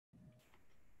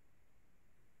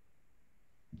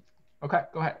Okay,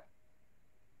 go ahead.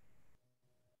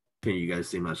 Can you guys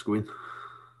see my screen?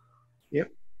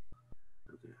 Yep.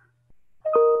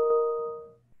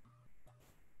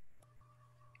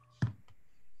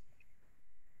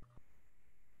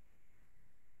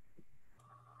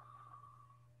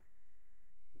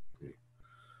 Okay.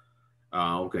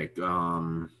 Okay.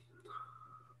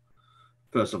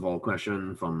 First of all,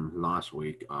 question from last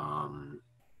week.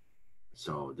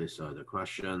 So this is the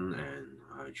question, and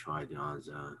I tried to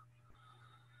answer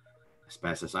as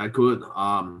best as I could.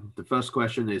 The first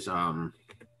question is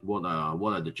what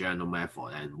are the general method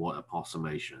and what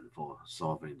approximation for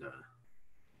solving the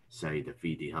say the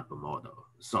 3D Hubbard model?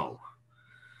 So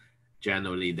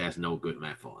generally, there's no good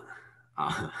method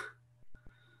uh,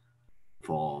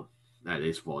 for that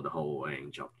is for the whole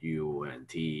range of U and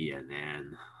T and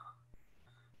N.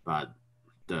 But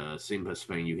the simplest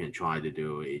thing you can try to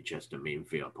do is just the mean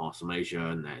field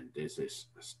approximation, and this is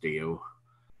still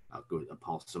a good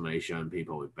approximation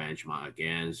people will benchmark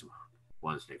against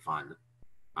once they find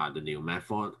the new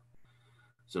method.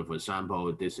 So for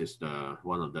example, this is the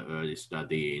one of the early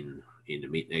study in the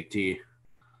mid-80s.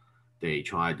 They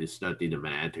tried to study the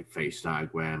magnetic phase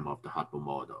diagram of the Hubbard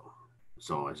model.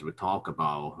 So as we talked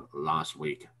about last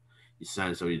week,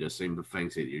 essentially the simple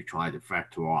things that you try to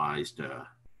factorize the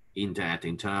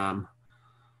interacting term,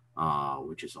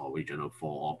 which is original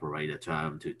 4-operator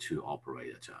term to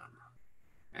 2-operator term.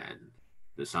 And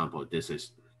for example, this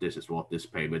is what this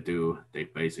paper do. They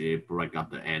basically break up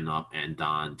the n up and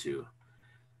down to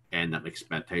n up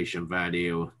expectation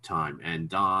value time n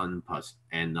down plus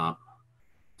n up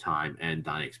time n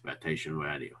down expectation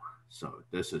value. So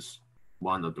this is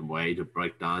one of the way to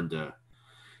break down the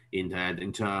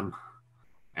interacting term,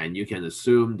 and you can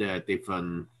assume that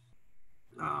different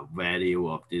value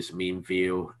of this mean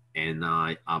field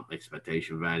ni up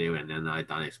expectation value and ni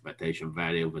down expectation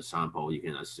value. For example, you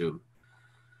can assume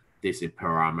this is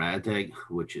paramagnetic,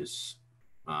 which is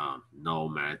no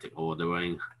magnetic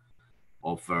ordering,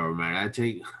 or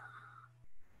ferromagnetic,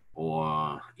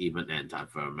 or even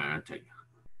anti-ferromagnetic.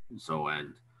 So,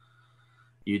 and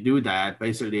you do that,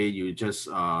 basically you just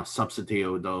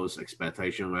substitute those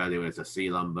expectation value as a C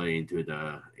number into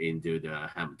the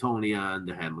Hamiltonian.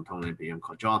 The Hamiltonian being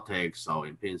quadratic, so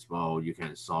in principle you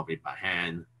can solve it by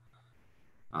hand.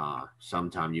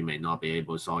 Sometimes you may not be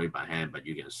able to solve it by hand, but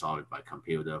you can solve it by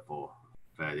computer for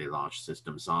very large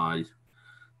system size.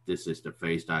 This is the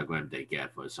phase diagram they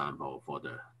get, for example, for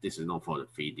the, this is not for the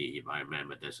 3D, if I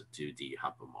remember, there's a 2D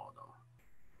Hubbard model.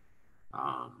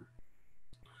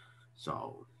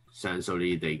 So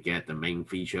essentially they get the main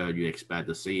feature you expect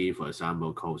to see, for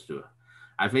example, close to,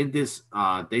 I think this,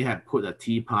 they have put a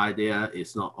T pi there.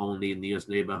 It's not only nearest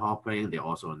neighbor hopping, they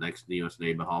also next nearest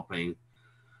neighbor hopping.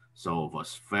 So for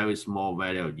very small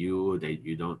value of U, they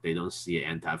don't see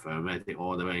anti-ferromagnetic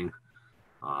ordering.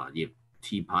 If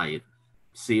T pi is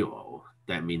 0,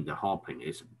 that means the hopping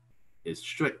is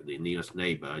strictly nearest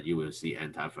neighbor. You will see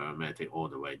anti-ferromagnetic all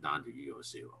the way down to U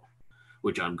 0,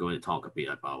 which I'm going to talk a bit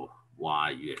about why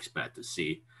you expect to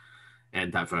see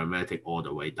anti-ferromagnetic all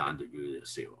the way down to U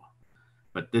 0.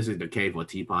 But this is the case for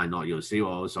T pi not U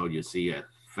 0, so you see a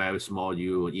very small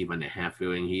U, even a half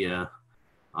filling here.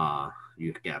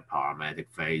 You get a paramagnetic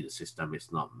phase. The system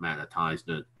is not magnetized,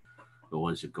 but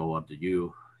once you go up to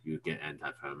U, you get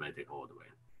anti-ferromagnetic all the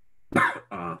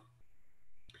way.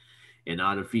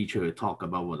 Another feature we talk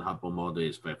about with the Hubbard model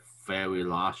is for very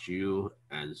large U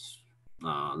and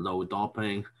low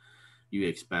doping, you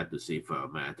expect to see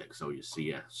ferromagnetic. So you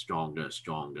see a stronger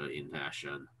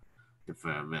interaction. The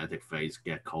ferromagnetic phase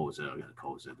get closer and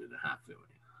closer to the half filling.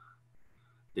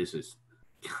 This is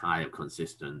kind of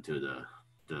consistent to the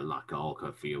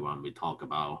Lakaoka theorem we talked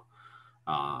about.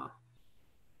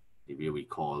 If you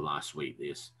recall last week,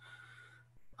 is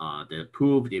they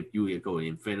proved if you go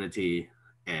infinity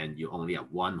and you only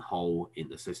have one hole in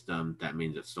the system, that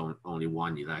means there's only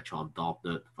one electron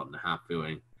adopted from the half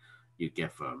filling, you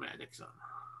get ferromagnetic zone.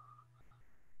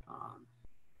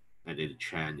 And in the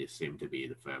trend, it seemed to be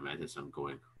the ferromagnetism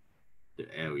going, the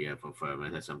area for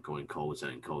ferromagnetism going closer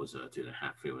and closer to the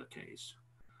half filling case.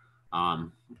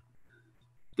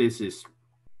 This is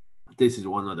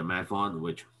one of the methods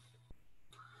which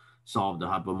solve the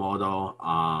Hubbard model.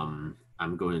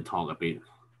 I'm going to talk a bit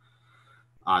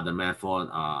other method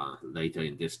later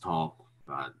in this talk,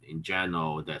 but in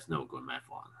general, there's no good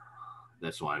method.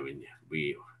 That's why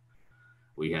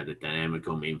we have the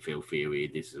dynamical mean field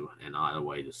theory. This is another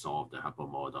way to solve the Hubbard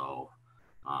model.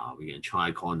 We can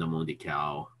try quantum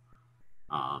Monte-Carlo.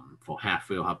 For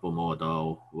half-field Hubbard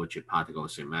model, which is particle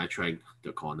symmetric,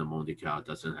 the quantum Monte-Carlo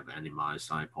doesn't have any minus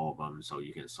sign problem, so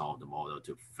you can solve the model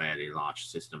to fairly large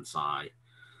system size.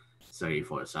 say,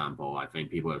 for example, I think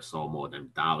people have saw more than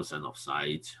 1,000 of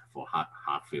sites for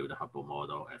hard-field Hubble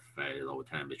model at very low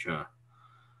temperature.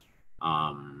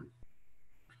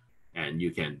 And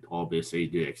you can obviously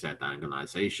do exact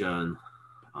diagonalization,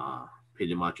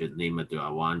 pretty much limit to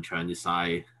a one transit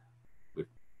site with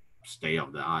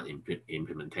state-of-the-art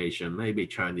implementation, maybe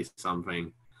 20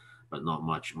 something, but not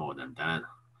much more than that.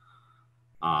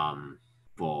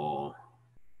 For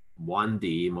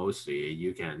 1D, mostly,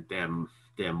 you can,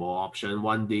 there are more options.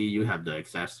 1D, you have the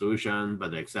exact solution,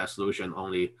 but the exact solution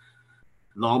only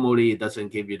normally it doesn't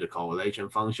give you the correlation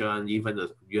function. Even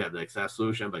if you have the exact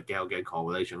solution, but get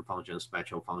correlation function,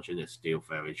 spectral function is still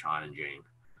very challenging.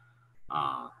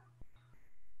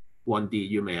 1D,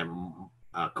 you may have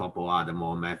a couple other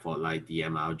more methods like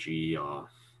DMLG or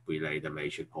related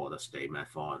matrix Porter state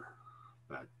method.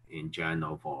 But in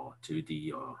general, for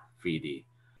 2D or 3D,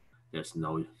 there's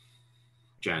no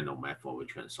general method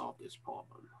which can solve this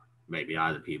problem. Maybe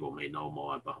other people may know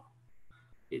more about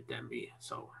it than me.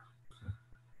 So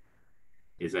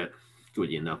is that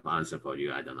good enough answer for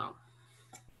you? I don't know.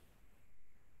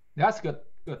 That's good.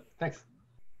 Good. Thanks.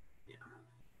 Yeah.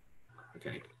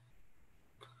 Okay.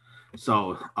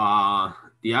 So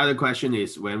the other question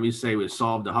is, when we say we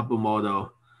solve the Hubbard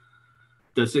model,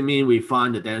 does it mean we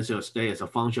find the density of state as a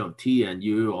function of T and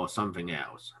U or something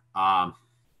else?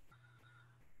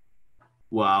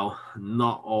 Well,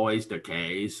 not always the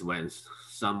case. When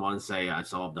someone say I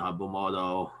solved the Hubbard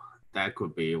model, that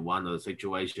could be one of the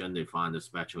situations they find the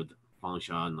spectral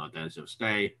function or density of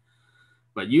state.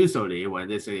 But usually when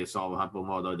they say they solve a Hubbard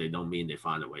model, they don't mean they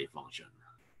find a wave function.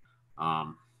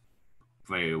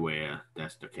 Very rare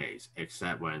that's the case,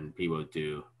 except when people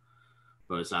do,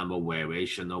 for example,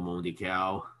 variational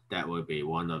Monte-Carlo. That would be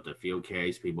one of the few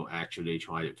cases people actually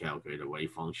try to calculate a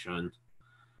wave function.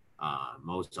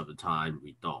 Most of the time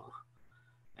we don't.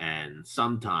 And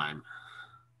sometimes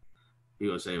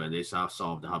people say when they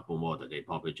solve the Hubbard model, they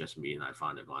probably just mean I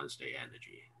find the ground state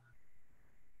energy.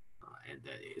 And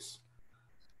that is.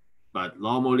 But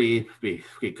normally,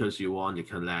 because you want to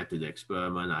connect to the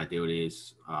experiment, ideally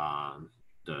is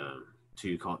the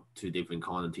two different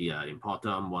quantities are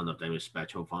important. One of them is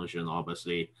spectral function,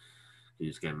 obviously.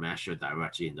 You can measure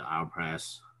directly in the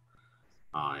R-press,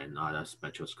 another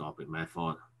spectroscopic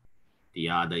method. The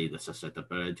other is the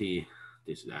susceptibility.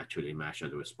 This is actually measure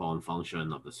the response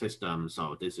function of the system.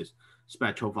 So this is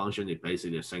spectral function is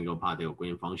basically a single particle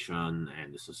green function,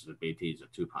 and the susceptibility is a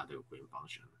two particle green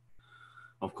function.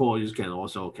 Of course, you can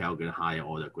also calculate higher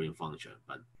order green function,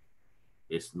 but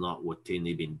it's not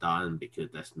routinely been done because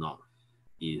that's not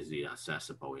easily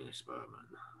accessible in experiment.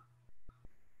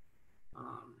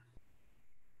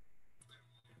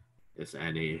 Is there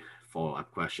any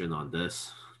follow-up question on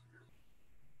this?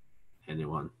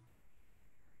 Anyone?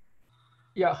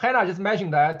 Yeah, Hannah just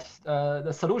mentioned that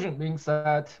the solution means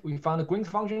that we found the green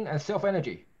function and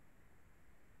self-energy.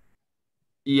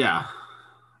 Yeah.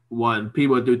 When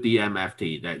people do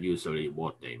DMFT, that usually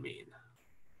what they mean.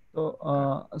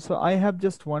 So, so I have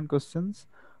just one question.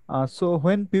 So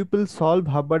when people solve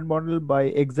Hubbard model by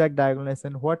exact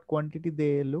diagonalization, what quantity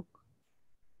they look?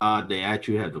 They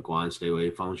actually have the ground state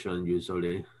wave function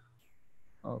usually.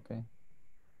 Okay.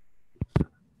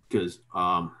 Because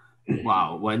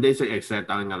wow, when they say exact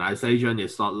diagonalization,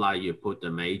 it's not like you put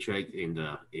the matrix into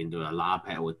a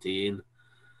LaPad routine.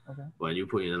 Okay. When you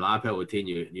put in a LaPad routine,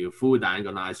 you full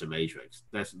diagonalize the matrix.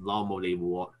 That's normally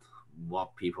what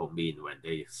people mean when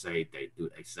they say they do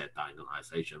exact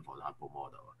diagonalization for the Hubbard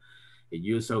model. It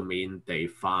usually means they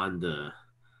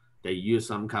use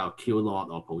some kind of Q-lot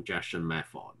or projection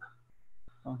method,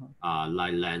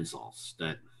 like Lensos.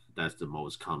 That's the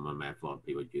most common method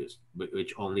people use,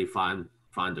 which only find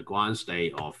the ground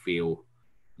state or field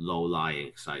low-lying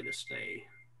excited state.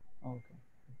 Okay.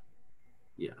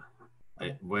 Yeah.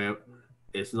 Where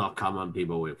it's not common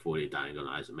people will fully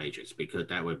diagonalize the matrix because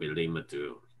that would be limited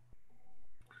to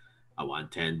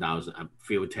around 10,000, a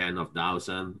few 10 of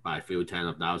 1,000 by few 10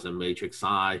 of 1,000 matrix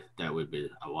size. That would be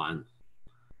around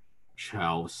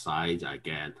 12 size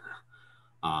again.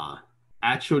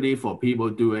 Actually, for people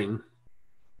doing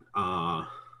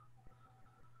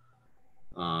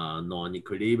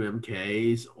non-equilibrium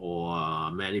case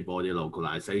or many body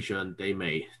localization, they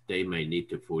may need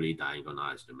to fully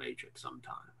diagonalize the matrix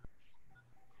sometime.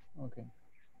 Okay.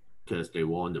 Because they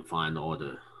want to find all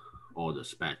the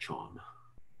spectrum.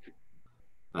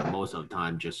 But most of the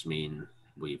time just mean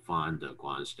we find the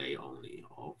ground state only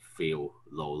or field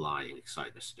low-lying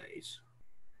excited states.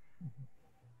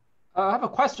 I have a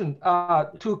question.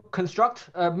 To construct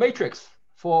a matrix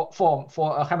for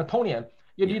a Hamiltonian,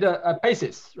 you need a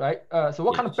basis, right? So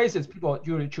what kind of basis people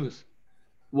usually choose?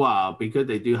 Well, because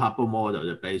they do Hubbard model,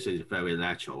 the basis is very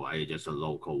natural, right? Just a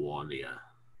local linear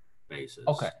basis.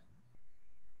 Okay.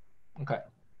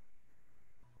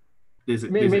 This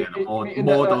is Me- at me- the me- in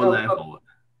the, model level.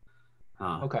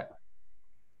 Okay.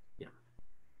 Yeah.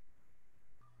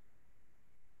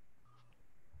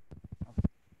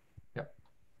 Yep.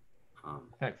 Um,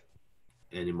 Thanks.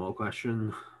 Any more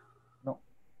questions? No.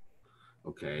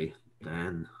 Okay,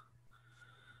 then.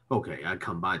 Okay, I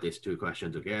combine these two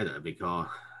questions together because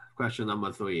question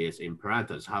number 3 is in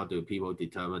practice, how do people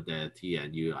determine their T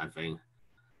and U? I think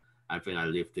I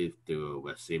leave it to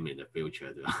Wasim in the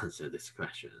future to answer this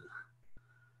question.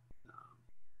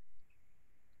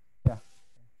 Yeah.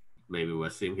 Maybe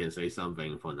Wasim can say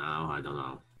something for now. I don't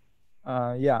know.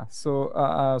 Yeah.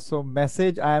 So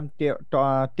message I am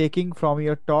taking from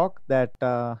your talk that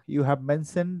you have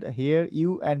mentioned here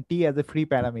U and T as a free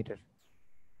parameter.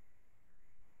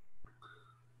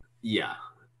 Yeah.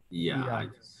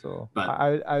 So but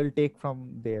I will take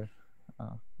from there.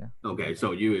 Yeah. okay,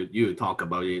 so you talk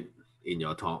about it in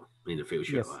your talk in the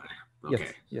future. Yes. Right?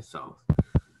 Okay. Yes. So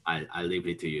I leave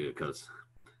it to you because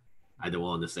I don't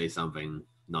want to say something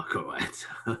not correct.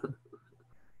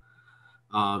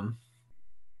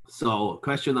 So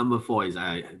question number 4 is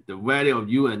the value of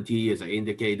U and T is an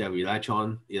indicator of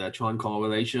electron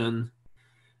correlation.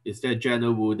 Is there a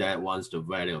general rule that once the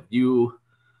value of U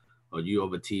or U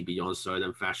over T beyond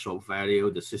certain threshold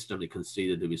value, the system is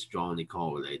considered to be strongly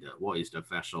correlated? What is the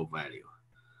threshold value?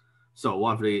 So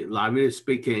largely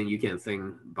speaking, you can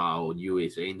think about U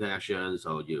is the interaction.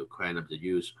 So you crank up the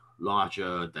U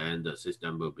larger, then the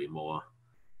system will be more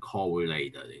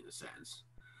correlated in a sense.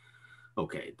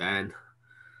 Okay, then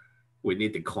we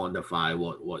need to quantify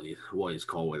what is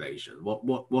correlation.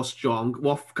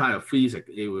 What kind of physics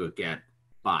it will get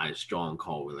by strong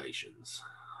correlations.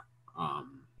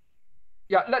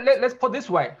 Yeah, let's put this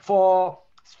way. For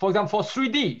example, for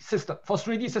 3D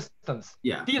systems,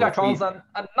 yeah, the electrons are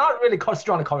not really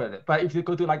strongly correlated. But if you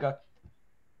go to like a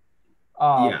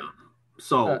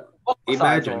so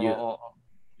imagine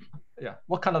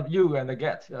what kind of U and they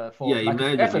get for like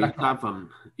imagine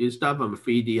you start from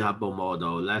 3D Hubbard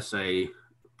model. Let's say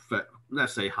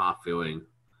half filling.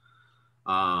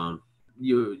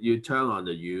 You turn on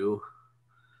the U,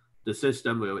 the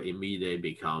system will immediately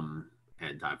become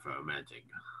antiferrometric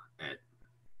at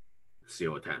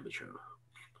 0 temperature.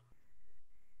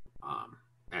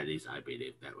 At least I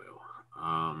believe that will.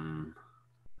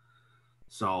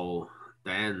 So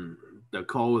then the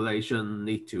correlation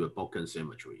lead to a Boken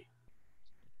symmetry.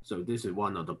 So this is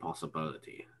one of the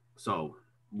possibility. So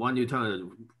when you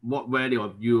turn, what value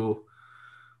of U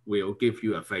will give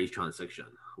you a phase transition,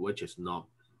 which is not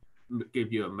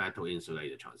give you a metal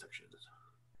insulated transition,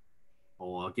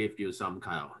 or give you some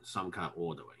kind of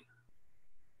ordering.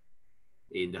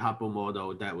 In the Hubbard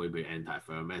model, that will be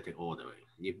antiferrometric ordering.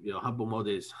 If your Hubbard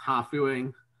model is half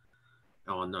filling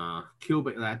on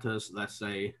cubic lattice, let's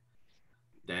say,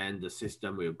 then the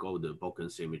system will go to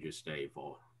Boken symmetry state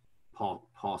for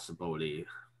possibly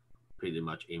pretty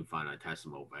much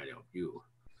infinitesimal value of U.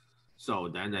 So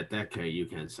then at that case, you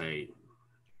can say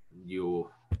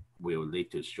U will lead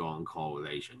to strong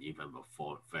correlation even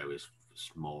before very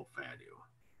small value.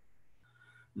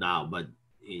 Now, but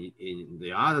in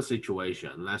the other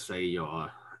situation, let's say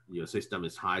your system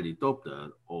is highly doped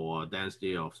or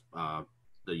density of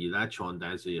the electron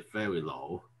density is very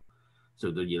low, so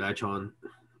the electron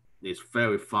is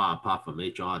very far apart from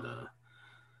each other,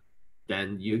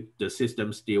 then the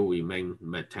system still remain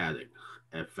metallic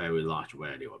at very large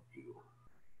value of U.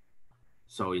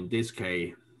 So in this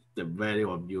case, the value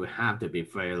of U have to be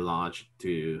very large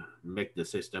to make the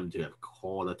system to have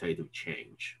qualitative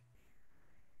change.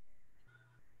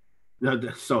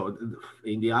 So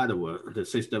in the other word, the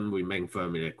system remain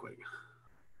firmly liquid.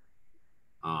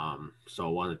 So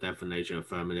one of the definition of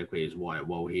firmly liquid is what I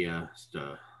wrote here.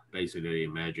 So basically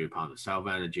measure part of self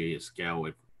energy is scaled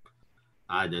with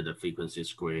either the frequency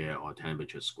square or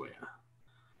temperature square.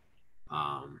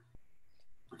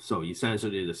 So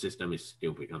essentially the system is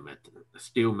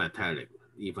still metallic,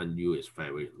 even U is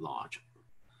very large.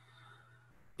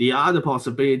 The other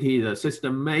possibility, the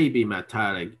system may be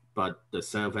metallic, but the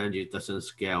self-energy doesn't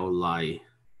scale like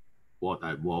what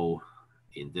I wrote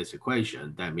in this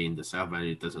equation. That means the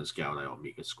self-energy doesn't scale like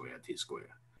omega square T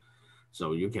square.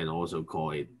 So you can also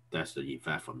call it, that's the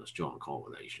effect from the strong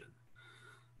correlation.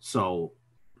 So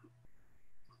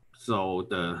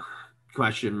the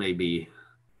question maybe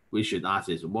we should ask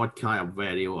is what kind of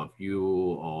value of U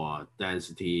or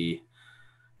density,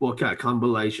 what kind of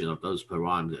combination of those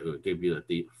parameters will give you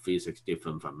a physics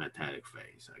different from metallic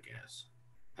phase, I guess.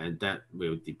 And that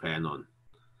will depend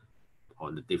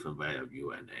on the different value of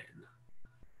U and N.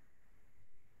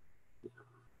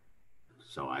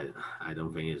 So I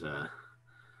don't think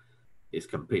it's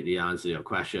completely answer your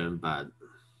question, but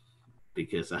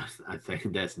because I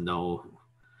think there's no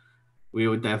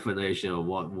real definition of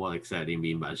what exactly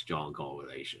mean by strong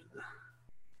correlation.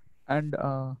 And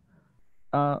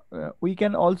we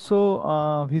can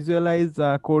also visualize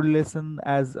correlation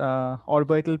as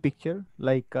orbital picture,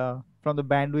 like from the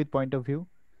bandwidth point of view.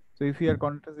 So if you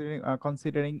are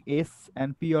considering S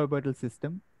and p orbital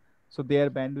system, so their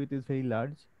bandwidth is very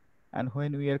large. And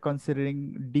when we are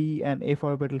considering d and f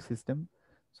orbital system,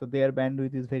 so their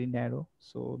bandwidth is very narrow,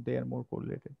 so they are more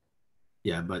correlated.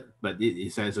 Yeah, but it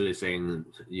essentially saying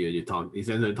you talk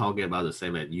essentially talking about the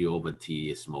same as U over T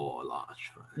is small or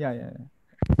large, right? Yeah.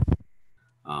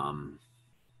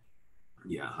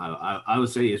 Yeah, I would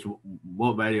say is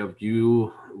what value of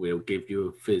U will give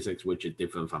you physics which is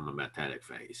different from a magnetic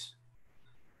phase.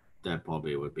 That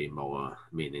probably would be more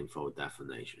meaningful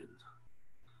definition.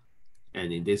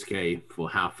 And in this case,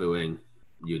 for half-filling,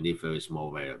 you need very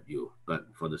small value of U. But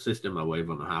for the system away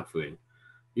from half-filling,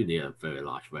 you need a very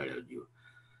large value of U.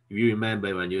 If you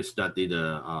remember when you study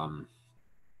the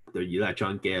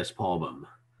electron gas problem,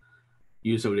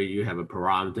 usually you have a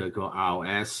parameter called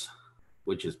RS,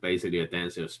 which is basically a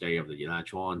density state of the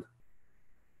electron,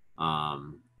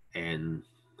 and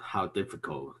how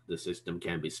difficult the system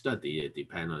can be studied, it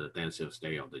depends on the density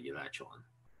state of the electron.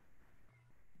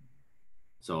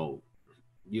 So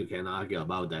you can argue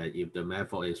about that. If the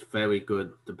method is very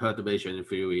good, the perturbation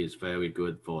theory is very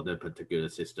good for the particular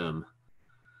system,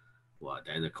 well,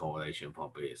 then the correlation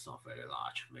probably is not very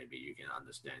large. Maybe you can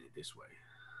understand it this way.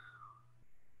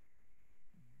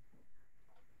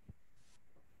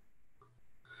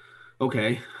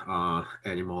 Okay,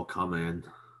 any more comment?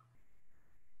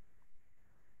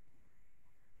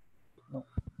 No.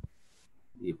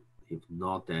 If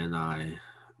not, then I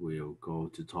will go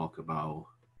to talk about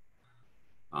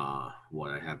what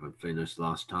I haven't finished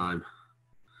last time.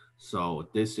 So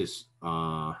this is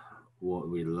what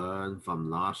we learned from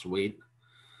last week.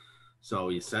 So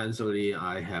essentially,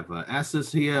 I have an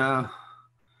axis here.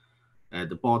 At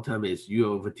the bottom is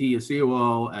U over T is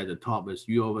 0. At the top is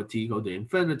U over T go to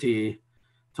infinity.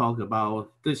 Talk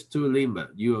about these two limit,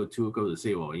 U over 2 go to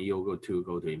 0 and U over 2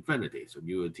 go to infinity. So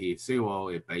U over T is 0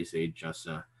 is basically just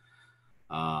a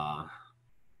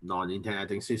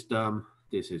non-interacting system.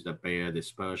 This is the Bayer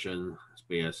dispersion,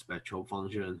 Bayer spectral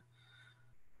function.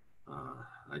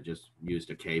 I just use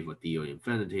the K for D over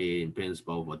infinity. In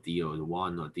principle, for D over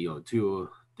 1 or D over 2,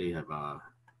 they are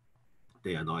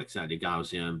not exactly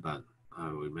Gaussian, but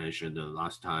we mentioned the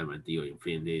last time when D over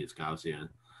infinity is Gaussian.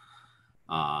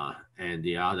 And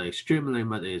the other extreme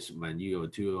limit is when U over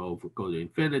 2 go to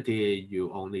infinity,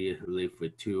 you only live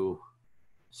with two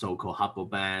so-called Hubbard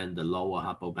band, the lower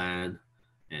Hubbard band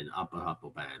and upper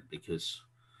Hubbard band, because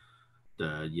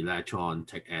the electron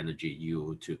take energy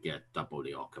U to get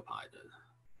doubly occupied.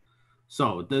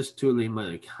 So this two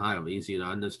limits are kind of easy to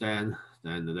understand.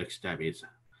 Then the next step is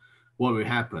what will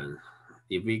happen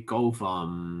if we go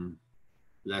from,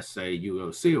 let's say, U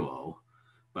of 0,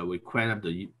 but we crank up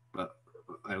the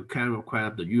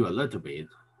U a little bit,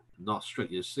 not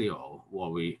strictly 0,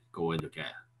 what we going to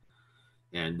get.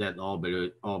 And that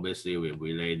obviously will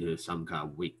relate to some kind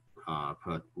of weak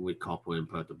coupling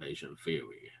perturbation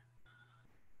theory.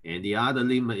 And the other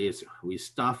limit is we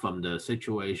start from the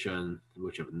situation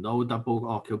which have no double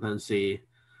occupancy,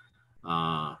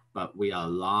 but we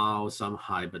allow some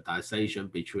hybridization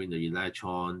between the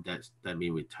electron. That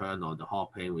means we turn on the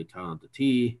hopping, we turn on the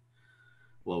T.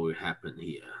 What will happen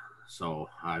here? So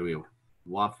I will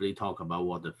roughly talk about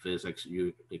what the physics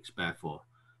you expect for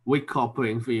weak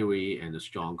coupling theory and the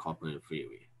strong coupling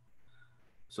theory.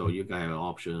 So you guys have an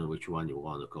option which one you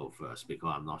want to go first,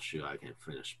 because I'm not sure I can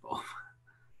finish both.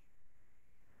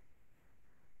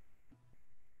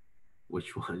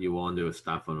 Which one you want to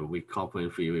start from the weak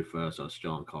coupling theory first or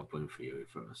strong coupling theory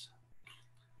first?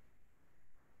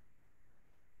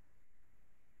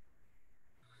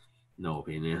 No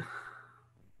opinion.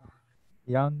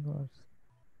 Young or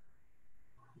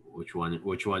Which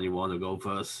one you want to go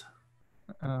first?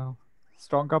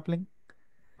 strong coupling.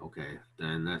 Okay,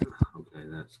 then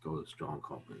let's go to strong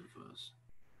coupling first.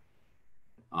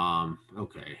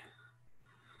 Okay.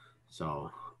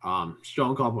 So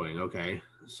strong coupling, okay.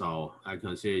 So I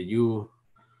consider U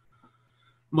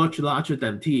much larger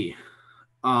than T.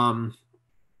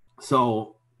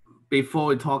 So before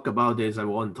we talk about this, I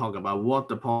want to talk about what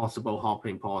the possible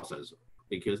hopping process,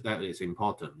 because that is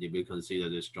important if you consider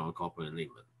the strong coupling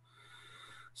limit.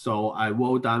 So I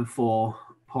wrote down 4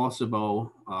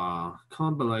 possible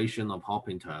combination of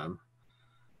hopping term.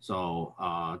 So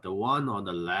the one on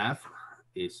the left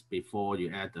is before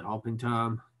you add the hopping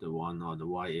term. The one on the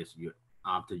right is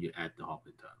after you add the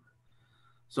hopping term.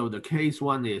 So the case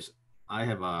one is I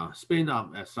have a spin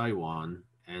up at site 1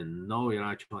 and no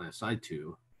electron at site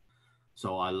 2.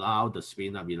 So I allow the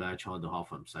spin up electron to hop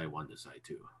from site 1 to site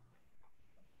 2.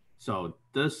 So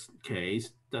this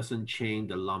case doesn't change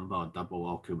the number of double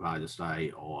occupied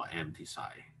site or empty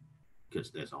site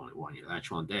because there's only one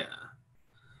electron there.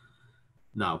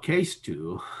 Now case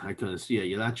 2, I can see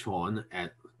an electron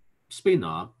at spin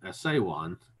up at site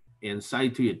 1 and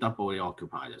site 2 is doubly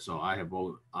occupied. So I have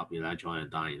both up electron and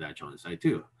down electron in site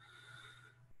 2.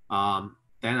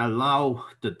 Then allow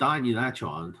the down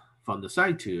electron from the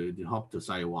site 2 to hop to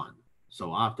site 1.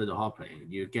 So after the hopping,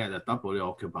 you get a doubly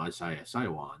occupied site at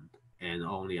site 1 and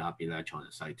only up electron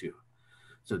at site 2.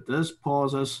 So this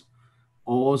process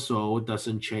also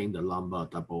doesn't change the number of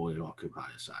doubly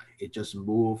occupied site. It just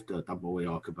moves the doubly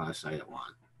occupied site at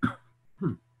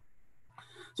 1.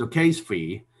 So case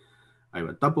 3, I have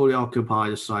a doubly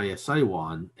occupied site at site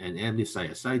 1 and empty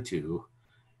site at site 2,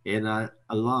 and I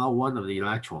allow one of the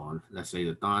electron, let's say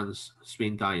the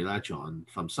spin down electron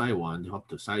from site 1 to hop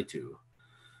to site 2.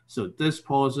 So this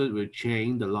process will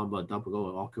change the number of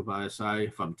double occupied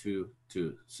site from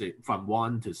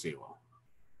 1 to 0.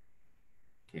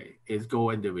 Okay, it's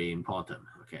going to be important,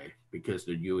 okay, because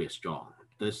the U is strong.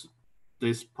 This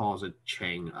process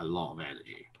change a lot of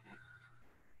energy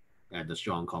at the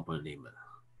strong component limit.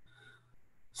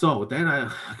 So then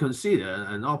I consider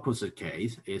an opposite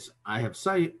case is I have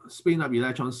spin up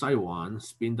electron site 1,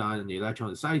 spin down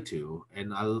electron site 2,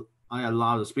 and I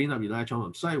allow the spin up electron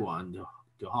from site 1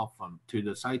 to hop to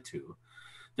the site 2.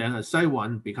 Then the site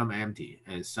 1 become empty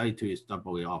and site 2 is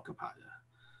doubly occupied.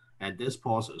 And this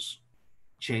process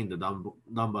change the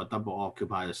number of double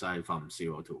occupied site from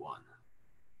 0 to 1.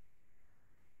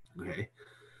 Okay,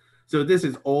 so this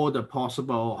is all the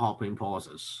possible hopping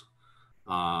process,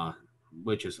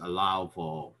 which is allowed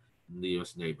for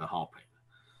nearest neighbor hopping.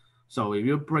 So if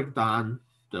you break down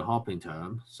the hopping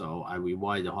term, so I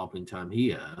rewrite the hopping term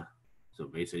here. So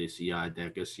basically Ci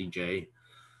dagger Cj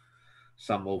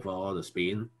sum over all the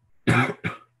spin.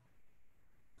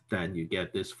 Then you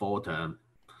get this 4 term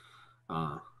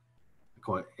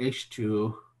called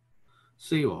H2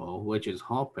 0, which is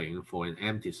hopping for an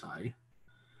empty site.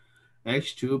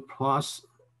 H2 plus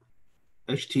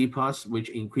HT plus, which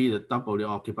increase the doubly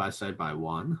occupied site by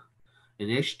 1, and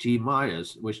HT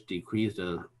minus, which decrease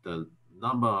the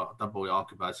number of doubly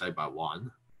occupied site by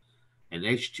 1, and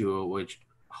H2, which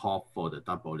hop for the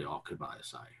doubly occupied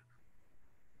site.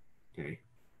 Okay.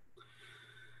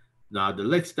 Now the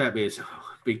next step is,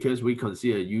 because we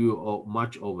consider U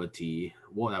much over T,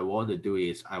 what I want to do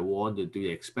is I want to do the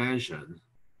expansion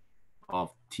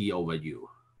of T over U.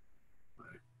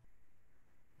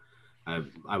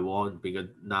 I want, because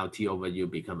now T over U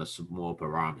become a small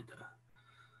parameter.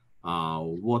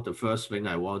 What the first thing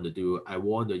I want to do, I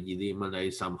want to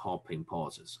eliminate some hopping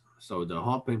process. So the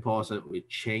hopping process will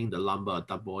change the number of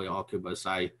doubly occupied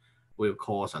site, will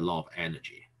cause a lot of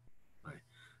energy. Right?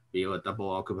 If a double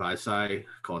occupied site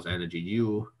cause energy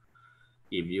U,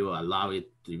 if you allow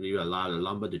the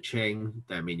number to change,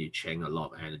 that means you change a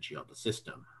lot of energy of the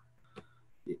system.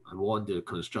 I want to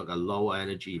construct a low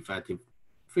energy effective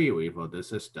theory for the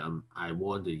system. I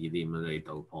want to eliminate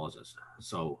those processes.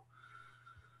 So,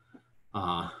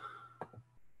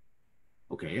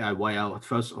 okay, I write out,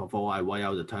 first of all, I write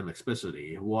out the term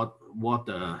explicitly, what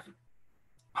the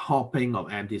hopping of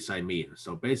empty site means.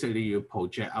 So basically you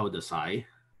project out the site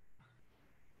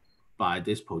by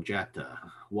this projector,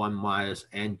 1 minus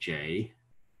Nj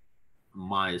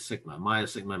minus sigma.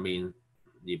 Minus sigma means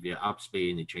if you're up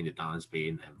spin, you change the down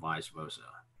spin and vice versa.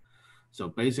 So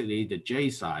basically the J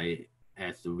side,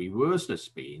 as to reverse the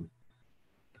spin,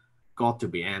 got to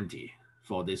be empty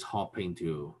for this hopping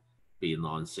to be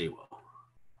non-zero.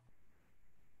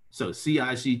 So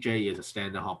CICJ is a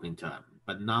standard hopping term,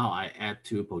 but now I add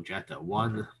 2 projectors,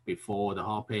 one before the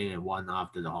hopping and one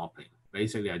after the hopping.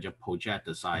 Basically, I just project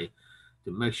the site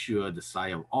to make sure the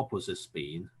site of opposite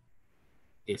spin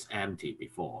is empty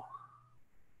before.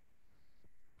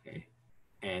 Okay,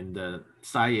 and the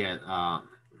site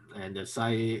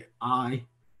I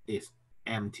is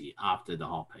empty after the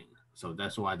hopping. So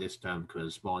that's why this term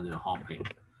corresponds to hopping,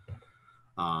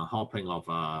 hopping of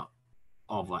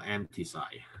an empty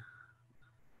site.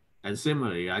 And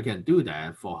similarly, I can do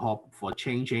that for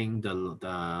changing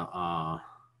the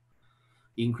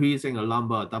increasing the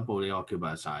number of doubly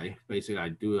occupied site. Basically, I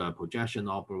do a projection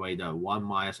operator 1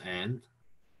 minus n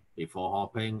before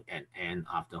hopping and n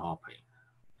after hopping.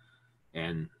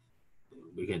 And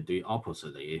we can do it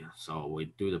oppositely. So we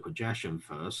do the projection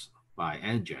first by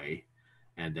nj,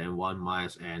 and then 1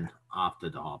 minus n after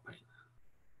the hopping.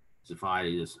 So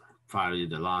finally,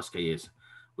 the last case is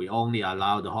we only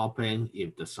allow the hopping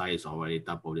if the site is already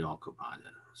doubly occupied.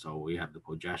 So we have the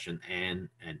projection n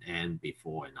and n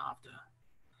before and after.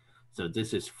 So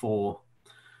this is 4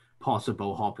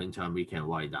 possible hopping terms we can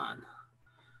write down.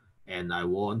 And I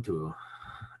want to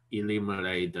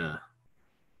eliminate the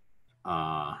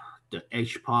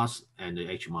h plus and the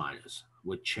h minus,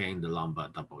 which change the number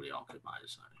doubly occupied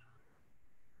site.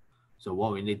 So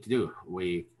what we need to do,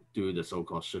 we do the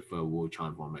so-called Schiffer-Wood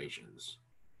transformations.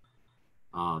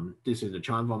 This is the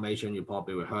transformation you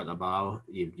probably heard about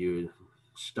if you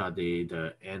study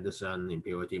the Anderson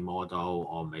impurity model,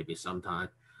 or maybe sometime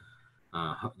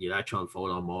electron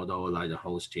photon model like the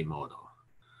MuST model.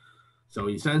 So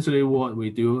essentially what we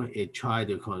do is try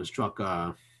to construct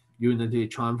a unity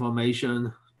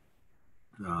transformation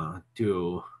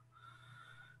to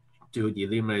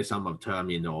eliminate some of the term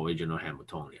in the original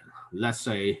Hamiltonian. Let's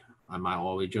say my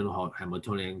original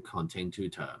Hamiltonian contains 2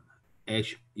 terms,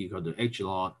 h equal to h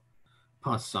naught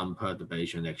plus some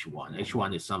perturbation h1.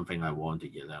 h1 is something I want to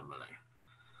eliminate.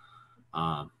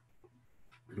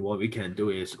 What we can do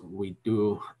is we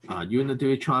do a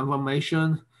unitary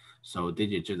transformation. So this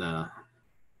is just a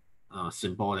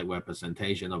symbolic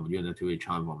representation of unitary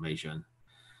transformation.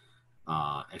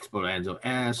 Exponential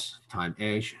s times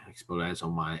h,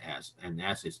 exponential minus s, and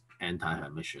s is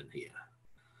anti-Hermitian here.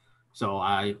 So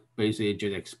I basically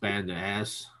just expand the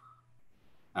s,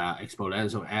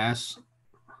 exponential s.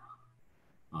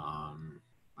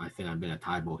 I think I made a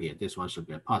typo here. This one should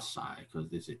be a plus sign because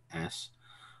this is s.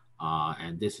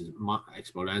 And this is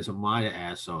exponential minus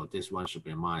s, so this one should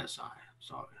be a minus sign.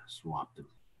 Sorry, swap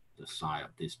the sign of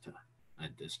this term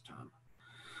and this term.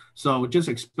 So just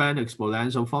expand the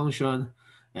exponential function,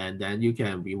 and then you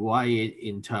can rewrite it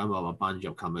in terms of a bunch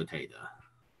of commutator.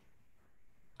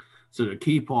 So the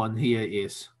key point here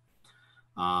is,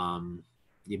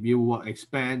 if you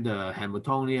expand the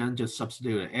Hamiltonian, just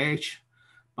substitute the h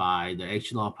by the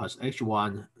h naught plus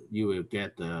h1, you will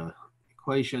get the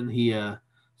equation here.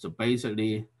 So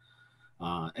basically,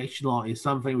 h naught is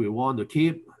something we want to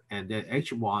keep, and then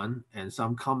h1 and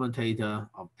some commutator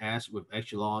of s with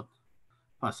h naught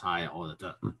plus higher order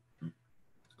term.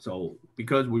 So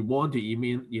because we want to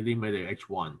eliminate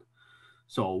h1,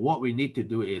 so what we need to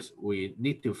do is we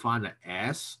need to find an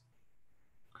s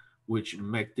which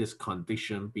make this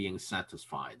condition being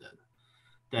satisfied.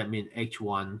 That means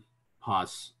h1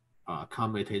 plus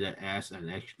commutator s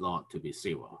and h naught to be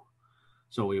 0.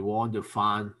 So we want to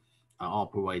find an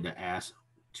operator s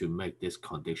to make this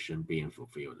condition being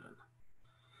fulfilled.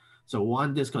 So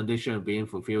once this condition being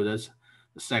fulfilled,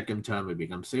 the second term will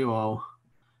become 0,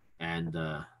 and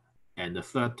the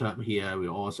third term here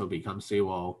will also become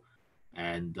 0,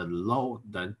 and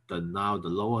now the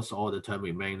lowest order term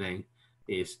remaining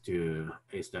is the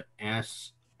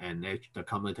s and h, the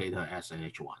commutator s and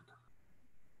h1.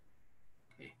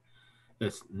 Okay,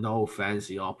 there's no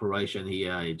fancy operation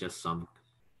here. It's just a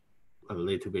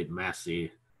little bit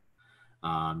messy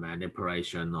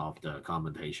manipulation of the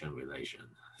commutation relation.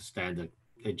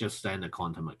 It's just standard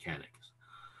quantum mechanics.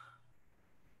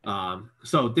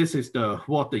 So this is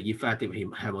what the effective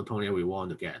Hamiltonian we want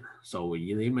to get. So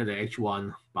we eliminate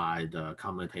h1 by the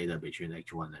commutator between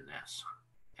h1 and s.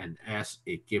 And s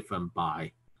is given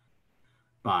by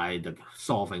the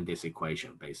solving this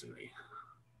equation, basically.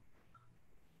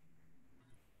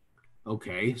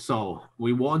 Okay, so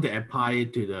we want to apply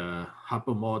it to the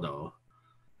Hubbard model.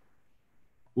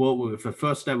 Well, the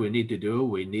first step we need to do,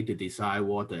 we need to decide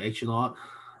what the h naught,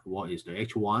 what is the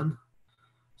h1.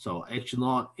 So h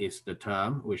naught is the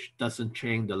term which doesn't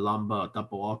change the number of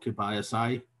double occupier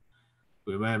site.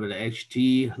 Remember the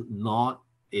ht naught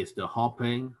is the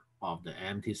hopping of the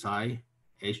empty site.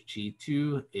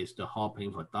 ht2 is the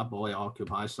hopping for double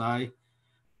occupied site.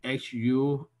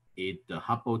 hu is the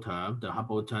Hubbard term. The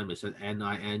Hubbard term is an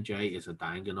nij is a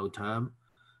diagonal term.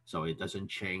 So it doesn't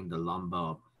change the number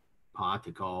of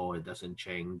particle. It doesn't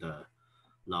change the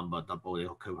number of double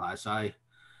occupied site.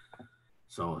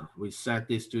 So we set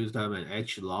these 2 terms in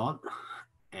h naught,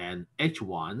 and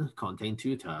h1 contain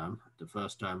 2 terms. The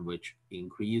first term which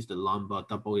increase the number of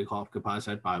double occupied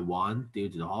site by 1 due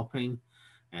to the hopping,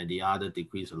 and the other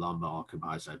decrease the number of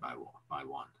occupied site by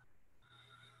 1.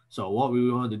 So what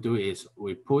we want to do is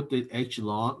we put the h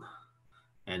naught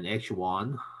and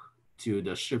h1 to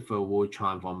the Schiffer-Wood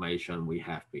transformation we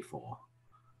have before.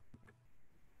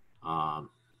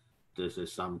 This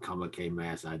is some complicated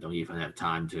mess. I don't even have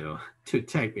time to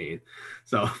take it.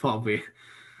 So probably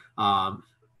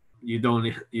you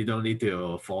don't need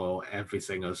to follow every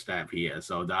single step here.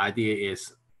 So the idea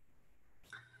is,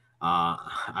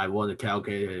 I want to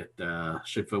calculate the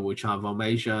Schiffer-Wood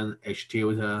transformation, H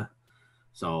tilde.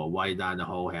 So write down the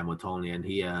whole Hamiltonian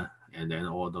here, and then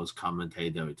all those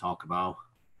commentators we talk about.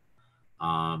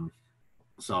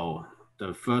 So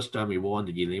the first term we want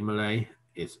to eliminate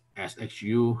is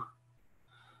SHU.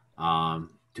 To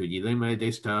eliminate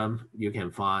this term, you can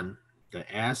find the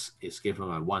S is given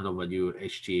by 1 over U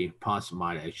HT plus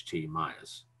minus HT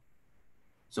minus.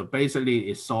 So basically,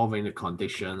 it's solving the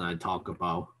condition I talk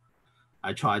about.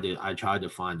 I try to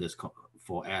find this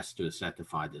for S to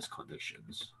satisfy these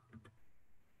conditions.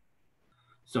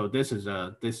 So this is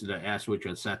the S which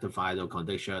can satisfy the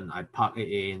condition. I plug it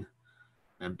in,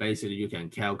 and basically you can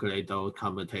calculate those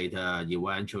commutator.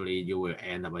 Eventually, you will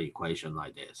end up an equation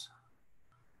like this.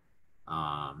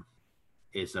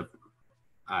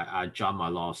 I jump a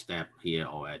lot of steps here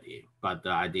already, but the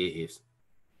idea is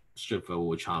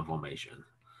straightforward transformation.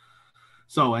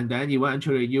 So, and then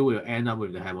eventually you will end up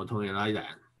with the Hamiltonian like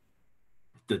that.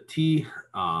 The T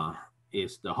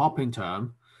is the hopping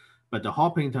term, but the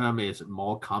hopping term is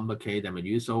more complicated than the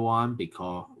usual one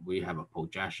because we have a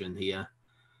projection here,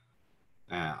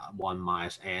 1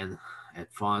 minus n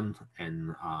at front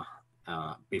and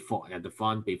before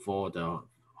the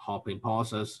hopping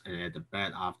process, and at the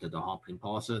back after the hopping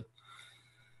process.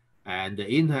 And the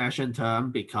interaction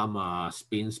term become a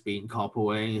spin-spin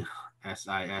coupling,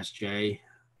 SISJ,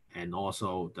 and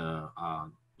also the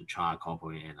charge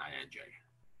coupling, NINJ.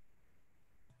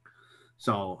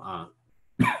 So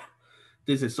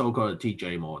this is so-called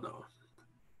TJ model.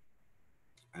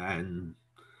 And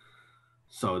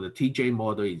so the TJ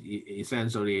model is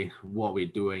essentially what we're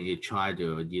doing is try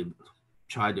to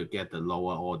get the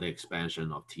lower order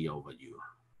expansion of T over U,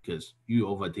 because U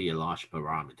over T is a large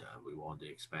parameter. We want to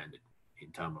expand it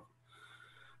in terms of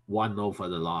 1 over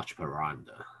the large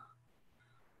parameter.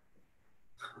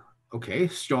 Okay,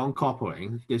 strong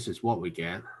coupling. This is what we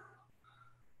get.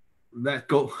 Let's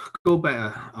go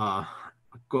back,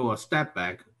 go a step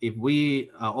back. If we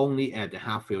are only at the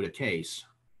half-filter case,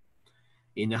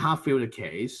 in the half-filter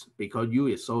case, because U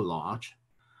is so large,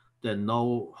 there's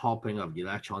no hopping of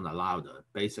electron allowed,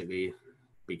 basically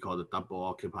because the double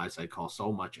occupied site costs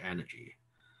so much energy.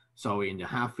 So in the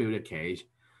half-filter case,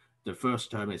 the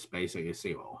first term is basically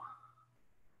 0.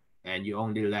 And you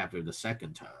only left with the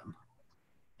second term.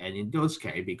 And in those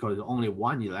cases, because only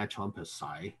 1 electron per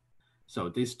site, so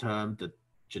this term, the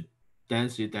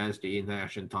density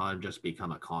interaction time just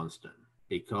become a constant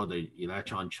because the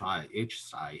electron charge each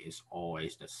site is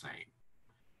always the same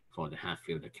for the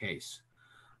half-filter case.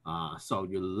 So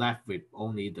you're left with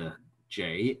only the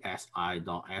J SI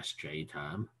dot SJ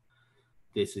term.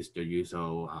 This is the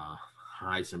usual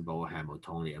Heisenberg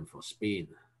Hamiltonian for spin.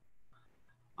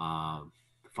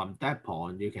 From that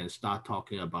point, you can start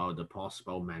talking about the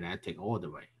possible magnetic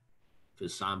ordering. For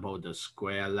example, the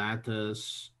square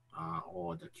lattice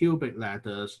or the cubic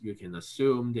lattice, you can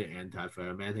assume the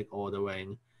antiferrometric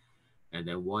ordering. And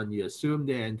then when you assume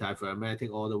the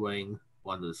antiferrometric ordering,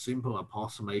 one of the simple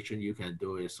approximation you can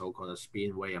do is so-called a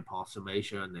spin wave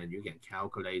approximation, and you can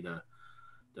calculate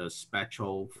the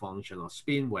spectral function of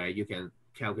spin wave. You can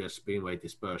calculate spin wave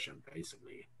dispersion,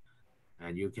 basically.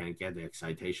 And you can get the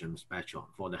excitation spectrum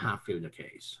for the half-filter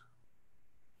case.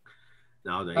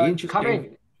 Now, the interesting...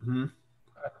 Ka-Ming,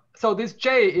 so this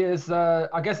J is,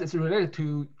 I guess it's related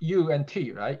to U and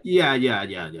T, right? Yeah.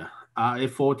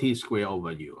 It's 4T squared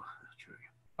over U, actually.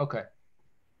 Okay.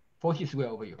 4T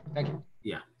squared over U. Thank you.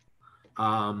 Yeah.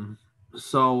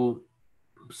 So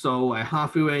at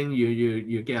half-filling,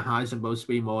 you get Heisenberg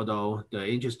spin model. The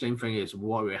interesting thing is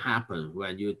what will happen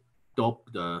when you dope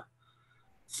the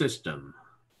system.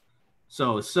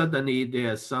 So suddenly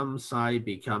there's some site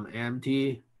become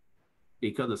empty.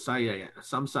 Because the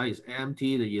some site is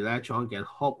empty, the electron can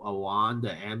hop around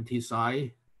the empty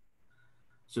site.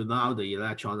 So now the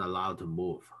electron allowed to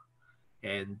move.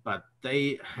 But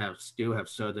they still have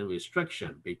certain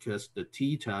restriction because the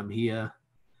T term here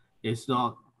is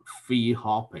not free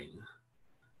hopping.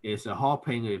 It's a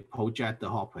hopping, it project the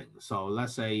hopping. So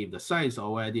let's say if the site is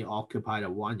already occupied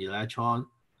at 1 electron,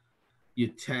 you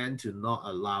tend to not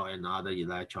allow another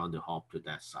electron to hop to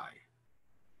that site.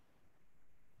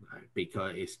 Right?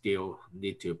 Because it still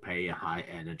need to pay a high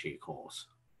energy cost.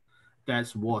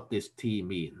 That's what this T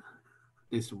mean.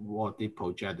 This is what the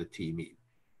projected T mean.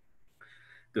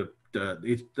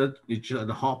 It's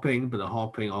the hopping, but the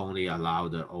hopping only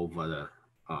allowed over the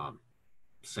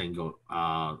single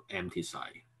empty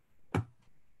site.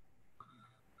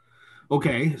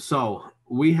 Okay, so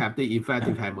we have the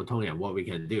effective Hamiltonian. What we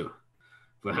can do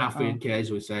for half-filling case,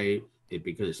 we say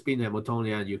because it's spin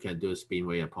Hamiltonian, you can do a spin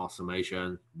rate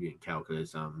approximation. You can calculate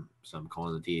some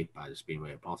quantity by the spin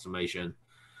rate approximation.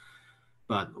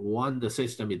 But once the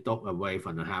system is docked away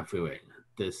from the half filling,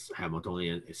 this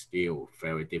Hamiltonian is still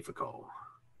very difficult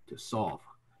to solve.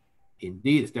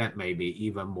 Indeed, that may be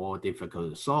even more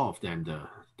difficult to solve than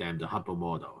the Hubbard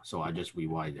model. So I just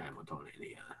rewrite the Hamiltonian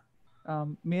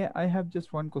here. May I have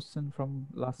just one question from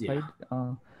last Yeah.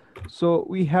 slide? So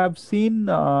we have seen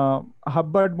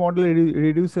Hubbard model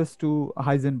reduces to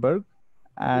Heisenberg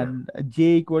and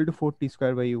J equal to 4t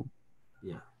square by U.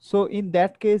 Yeah. So in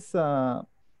that case,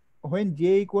 when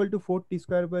J equal to 4t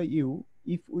square by U,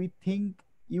 if we think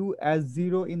U as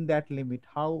 0 in that limit,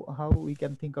 how we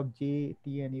can think of J,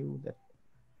 T and U? That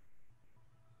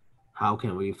How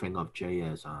can we think of J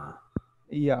as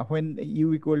yeah, when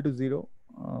U equal to 0.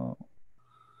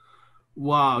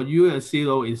 Well, U as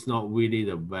 0 is not really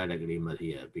the valid limit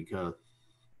here, because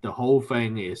the whole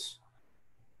thing is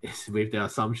with the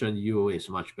assumption U is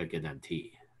much bigger than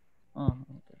T.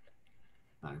 Okay.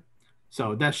 Right?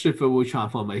 So that shift-rule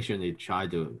transformation is try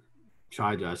to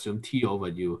assume T over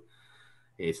U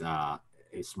is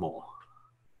small.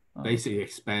 Basic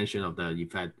expansion of the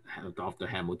effect of the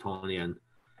Hamiltonian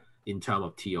in terms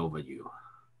of T over U.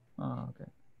 Okay.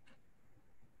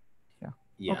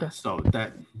 Yeah, okay. So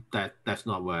that's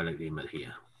not valid limit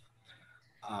here.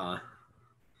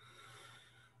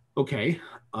 Okay,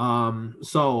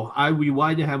 so I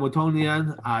rewrite the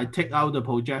Hamiltonian. I take out the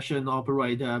projection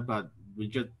operator, but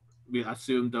we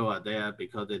assume they are there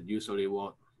because it usually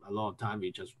work. A lot of time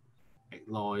we just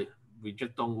ignore. We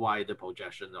just don't write the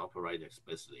projection operator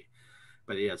explicitly,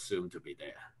 but it assumed to be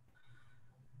there.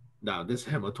 Now, this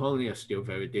Hamiltonian is still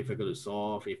very difficult to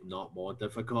solve, if not more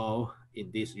difficult. In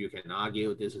this, you can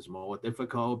argue this is more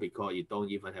difficult because you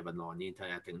don't even have a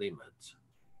non-interacting limit.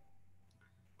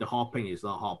 The hopping is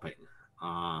not hopping.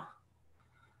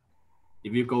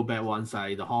 If you go back one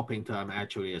side, the hopping term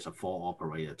actually is a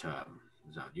 4-operator term.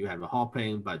 So you have a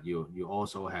hopping, but you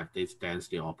also have this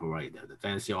density operator. The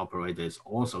density operator is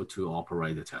also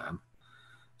 2-operator term.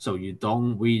 So you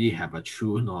don't really have a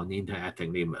true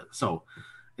non-interacting limit. So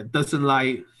it doesn't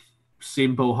like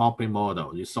simple hopping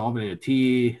model. You're solving a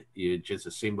T, you're just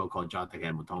a simple quadratic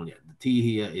Hamiltonian. The T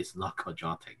here is not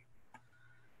quadratic.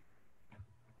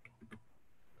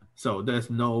 So there's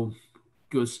no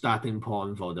good starting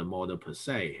point for the model per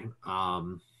se.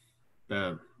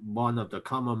 One of the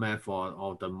common method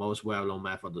or the most well-known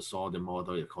method to solve the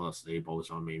model is called slate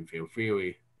boson mean field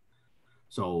theory.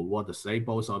 So what the slate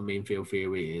boson mean field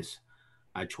theory is,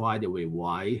 I try to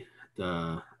rewrite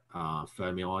the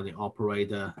fermionic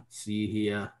operator C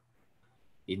here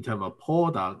in terms of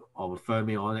product of a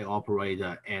fermionic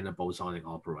operator and a bosonic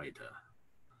operator.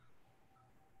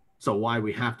 So why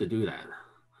we have to do that?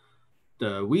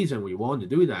 The reason we want to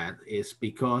do that is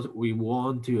because we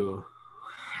want to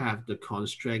have the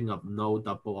constraint of no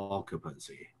double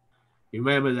occupancy.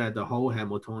 Remember that the whole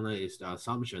Hamiltonian is the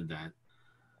assumption that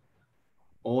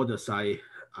all the sites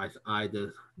are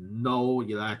either no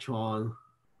electron,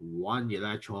 1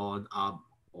 electron up,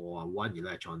 or 1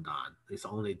 electron down. It's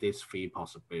only these 3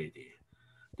 possibilities.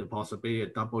 The possibility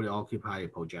of doubly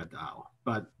occupied project out.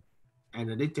 But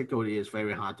analytically, it's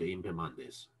very hard to implement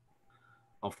this.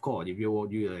 Of course, if you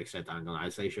use exact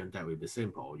diagonalization, that will be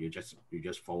simple. You just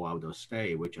throw out the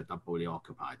state which are doubly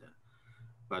occupied.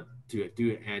 But to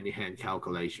do any hand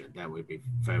calculation, that will be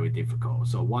very difficult.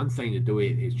 So one thing to do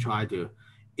is try to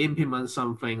implement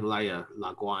something like a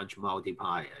Lagrange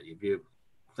multiplier. If you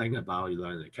think about you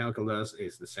learn the calculus,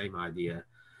 it's the same idea.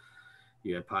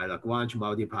 You apply Lagrange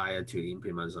multiplier to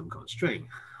implement some constraint.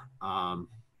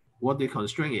 What the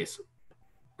constraint is?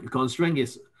 The constraint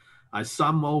is I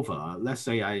sum over, let's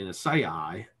say I in a site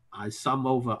I sum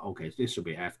over, okay, this should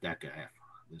be F deca F.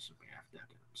 This should be F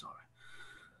deca, I'm sorry.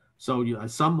 So I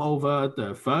sum over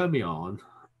the fermion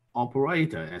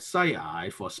operator at site I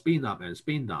for spin up and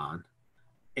spin down,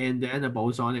 and then the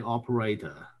bosonic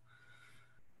operator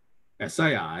at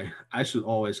site I should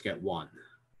always get 1.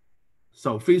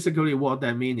 So physically what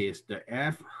that means is the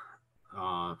F,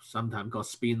 sometimes called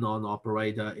spin on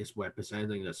operator, is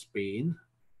representing the spin.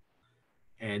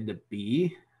 And the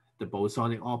B, the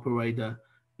bosonic operator,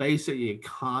 basically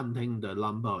counting the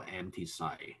number of empty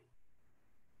sites.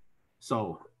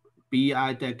 So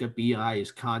BI deca BI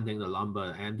is counting the number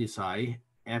of empty sites.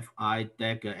 FI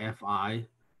deca FI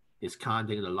is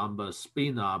counting the number of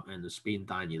spin up and the spin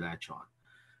down electron.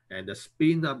 And the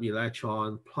spin up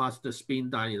electron plus the spin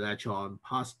down electron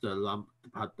plus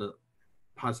the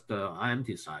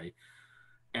empty site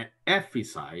at every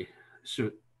site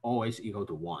should always equal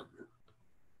to 1.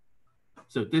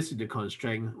 So this is the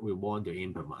constraint we want to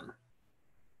implement.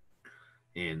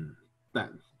 And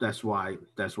that's why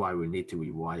we need to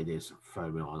rewrite this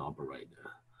fermion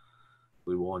operator.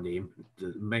 We want the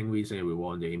main reason we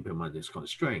want to implement this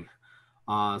constraint.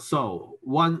 So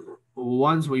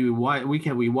once we rewrite, we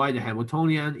can rewrite the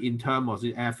Hamiltonian in terms of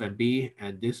the F and B,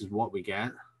 and this is what we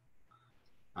get.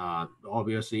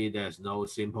 Obviously, there's no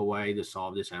simple way to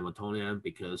solve this Hamiltonian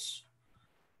because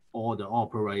all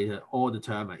the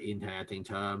term are interacting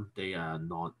term. They are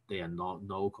not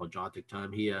no quadratic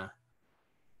term here.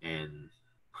 And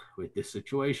with this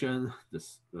situation,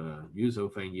 this usual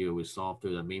thing you resolve to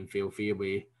the mean field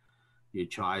theory. You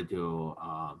try to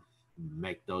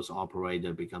make those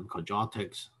operators become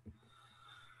quadratics.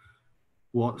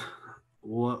 What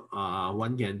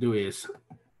one can do is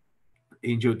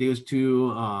introduce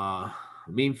two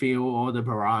mean field order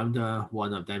parameter.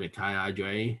 One of them is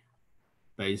Ki-ij,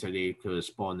 basically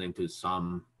corresponding to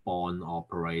some bond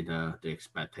operator, the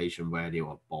expectation value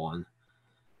of bond.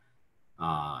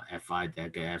 Fi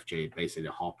delta Fj, basically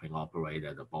the hopping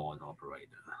operator, the bond operator.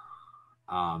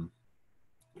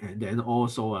 And then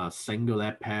also a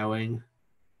singular pairing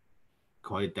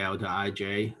called delta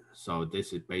ij. So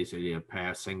this is basically a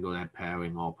singular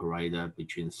pairing operator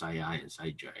between psi I and psi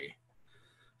j.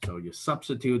 So you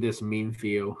substitute this mean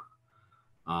field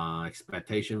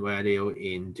expectation value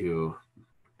into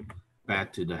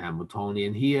back to the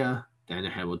Hamiltonian here. Then the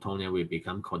Hamiltonian will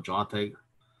become quadratic,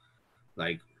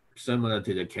 like similar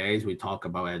to the case we talked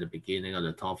about at the beginning of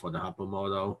the talk for the Hubbard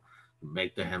model.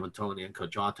 Make the Hamiltonian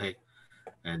quadratic,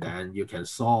 and then you can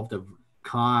solve the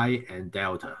chi and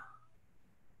delta.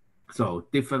 So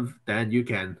then you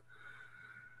can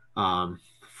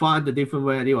find the different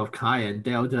value of chi and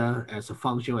delta as a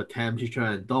function of temperature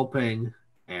and doping,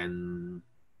 and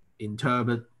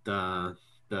interpret the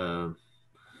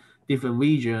different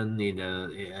region in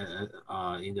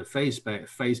the phase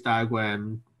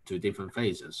diagram to different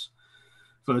phases.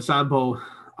 For example,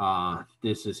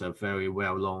 this is a very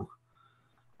well-known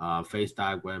phase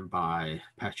diagram by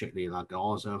Patrick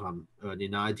Lagauze from early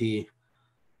 90.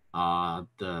 The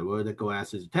vertical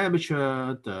axis is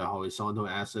temperature, the horizontal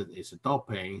axis is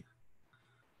doping.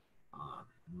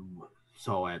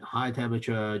 So at high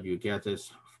temperature, you get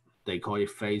this, they call it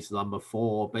phase number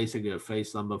 4. Basically, the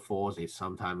phase number 4 is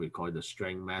sometimes we call it the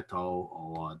string metal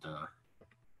or the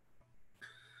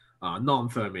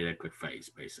non-Fermi liquid phase,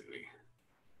 basically.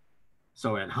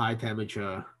 So at high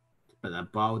temperature, but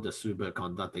above the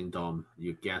superconducting dome,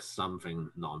 you get something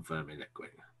non-Fermi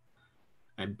liquid.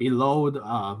 And below the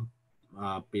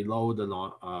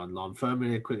non-Fermi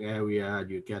liquid area,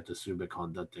 you get the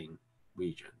superconducting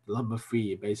region. Number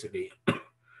 3, basically,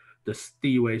 the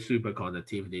D-wave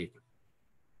superconductivity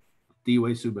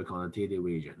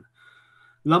region.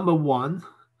 Number 1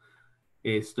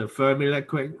 is the Fermi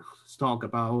liquid. Let's talk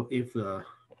about if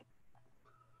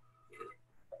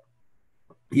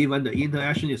even the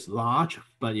interaction is large,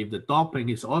 but if the doping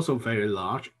is also very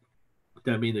large,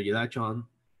 that means the electron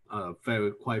are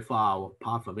quite far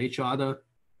apart from each other,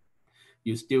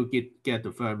 you still get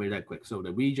the Fermi liquid. So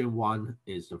the region 1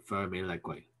 is the Fermi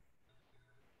liquid.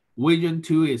 Region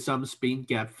 2 is some spin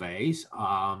gap phase.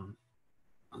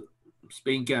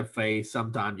 Spin gap phase,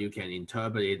 sometimes you can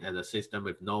interpret it as a system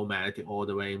with no magnetic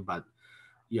ordering, but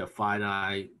you have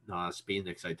finite spin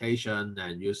excitation,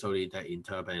 and usually they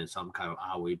interpret in some kind of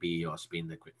RVB or spin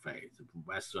liquid phase,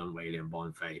 Western Walian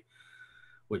bond phase,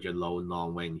 which is low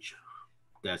long range.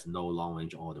 There's no long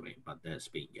range ordering, but there's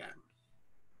spin gap.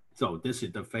 So this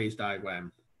is the phase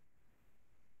diagram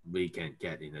we can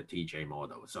get in the TJ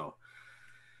model. So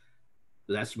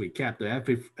let's recap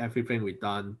everything we've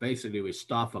done. Basically, we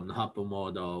start from the Hubbard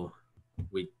model.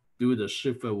 We do the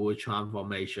Schiffer-Wood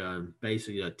transformation,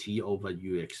 basically a T over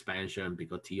U expansion,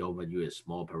 because T over U is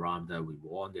small parameter. We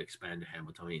want to expand the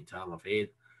Hamiltonian in terms of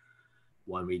it.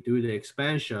 When we do the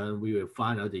expansion, we will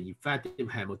find out the effective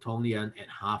Hamiltonian at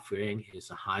half range is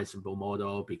a Heisenberg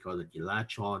model because the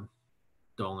electron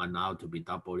don't allow to be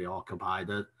doubly occupied.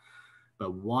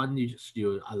 But once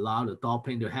you allow the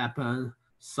doping to happen,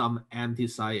 some empty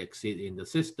site exist in the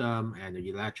system, and the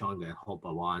electron can hop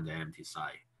around the empty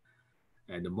site.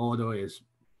 And the model is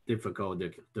difficult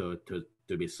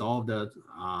to be solved.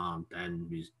 Then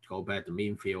we go back to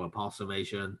mean field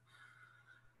approximation.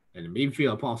 And the mean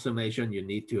field approximation, you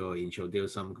need to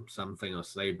introduce something of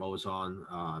slave boson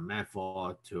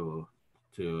method to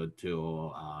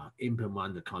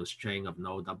implement the constraint of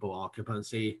no double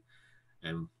occupancy,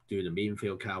 and do the mean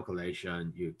field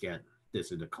calculation. You get,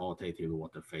 this is the qualitative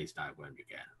water phase diagram you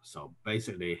get. So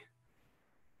basically,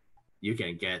 you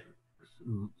can get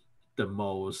the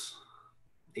most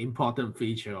important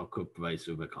feature of Cook-Brahe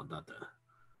superconductor.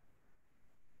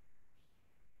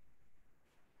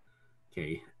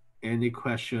 Okay. Any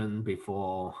question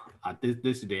before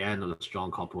this is the end of the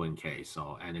strong coupling case.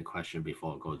 So any question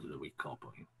before I go to the weak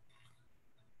coupling?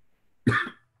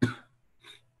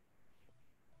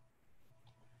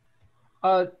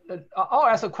 I'll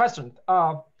ask a question.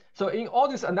 So in all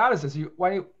this analysis,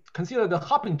 when you consider the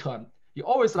hopping term, you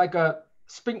always like a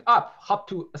spin up, hop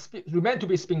to remain to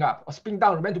be spin up, or spin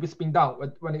down, remain to be spin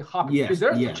down when you hop. Yes, Is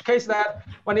there yeah. such case that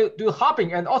when you do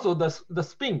hopping and also the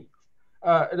spin,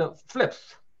 the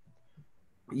flips?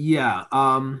 Yeah.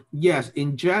 Yes.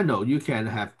 In general, you can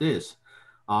have this.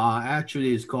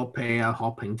 Actually, it's called pair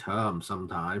hopping term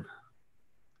sometimes,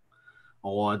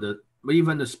 or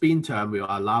even the spin term will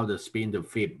allow the spin to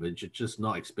flip, which is just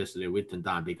not explicitly written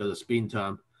down because the spin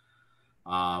term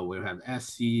will have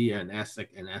SC and SX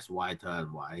and SY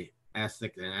term, right?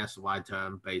 SX and SY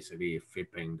term basically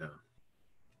flipping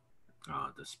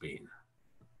the spin.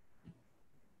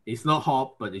 It's not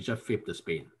hop, but it just flip the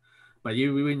spin. But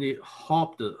you really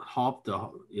hop the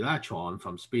electron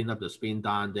from spin up to spin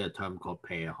down. There's a term called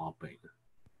pair hopping.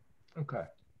 Okay.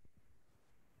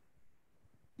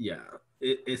 Yeah,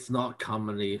 it's not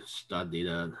commonly studied,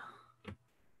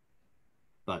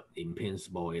 but in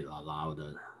principle, it allowed.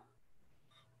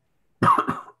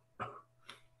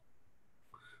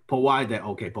 Provided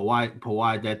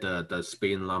the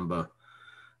spin number,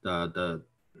 the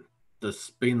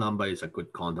spin number is a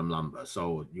good quantum number,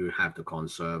 so you have to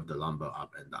conserve the number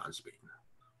up and down spin.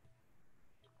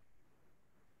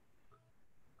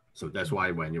 So that's why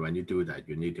when you do that,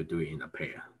 you need to do it in a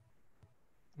pair.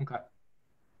 Okay.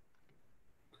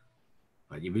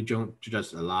 But if you don't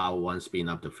just allow one spin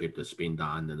up to flip the spin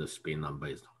down, then the spin number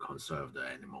is not conserved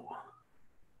anymore.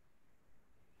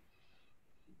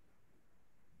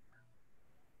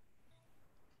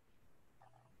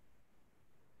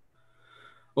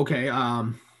 Okay.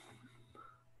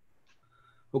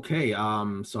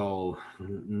 So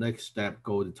next step,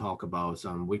 go to talk about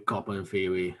some weak coupling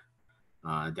theory.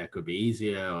 That could be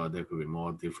easier or that could be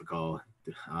more difficult.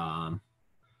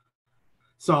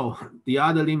 So the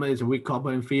other limit is weak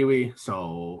coupling theory.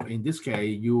 So in this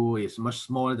case, U is much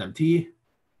smaller than T,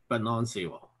 but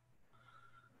non-zero.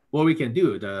 What we can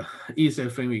do, the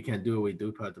easiest thing we can do, we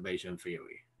do perturbation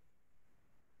theory.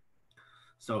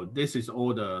 So this is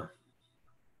all the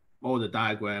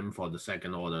diagram for the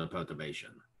second order perturbation.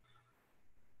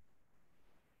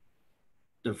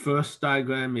 The first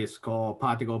diagram is called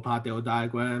particle-particle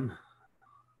diagram.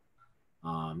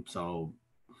 So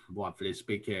roughly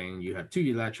speaking, you have 2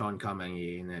 electrons coming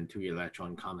in and 2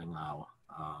 electrons coming out.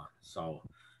 So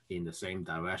in the same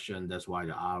direction, that's why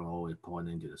the arrow is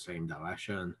pointing to the same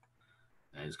direction.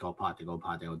 And it's called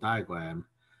particle-particle diagram.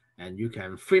 And you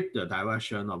can flip the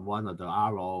direction of one of the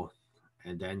arrow,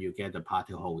 and then you get the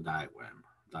particle diagram,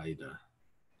 like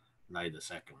the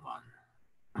second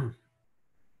one.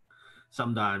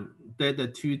 Sometimes there are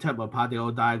 2 types of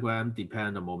particle diagram depend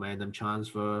on the momentum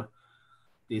transfer.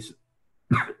 This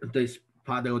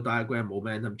particle diagram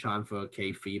momentum transfer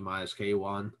K3 minus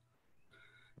K1.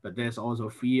 But there's also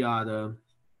 3 other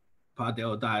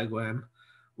particle diagram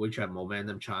which have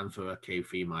momentum transfer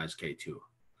K3 minus K2.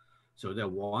 So there are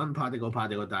 1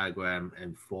 particle-particle diagram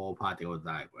and 4 particle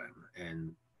diagram.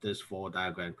 And this 4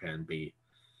 diagram can be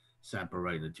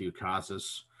separated into 2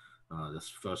 classes. The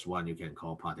first one you can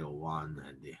call particle 1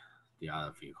 and the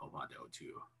other 3 called particle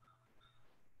 2.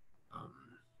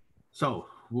 So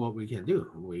what we can do,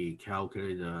 we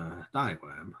calculate the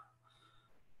diagram.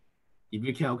 If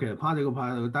we calculate a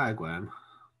particle-particle diagram,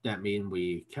 that means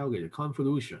we calculate the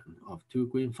convolution of 2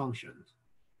 green functions.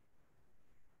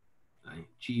 Right?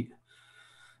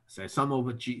 So sum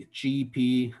over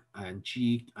GP and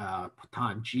G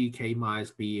times GK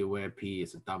minus P, where P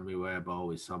is a dummy variable,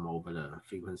 we sum over the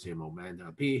frequency and momentum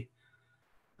of P.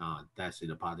 That's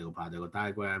the particle-particle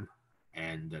diagram.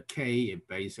 And the K is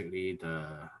basically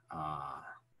the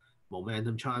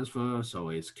momentum transfer. So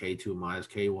it's K2 minus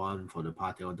K1 for the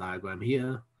particle diagram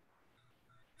here.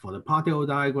 For the particle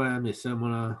diagram, it's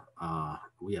similar.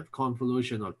 We have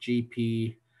convolution of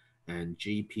GP and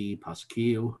GP plus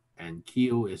Q, and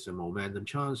Q is the momentum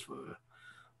transfer.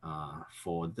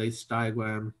 For this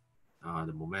diagram,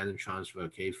 the momentum transfer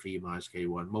K3 minus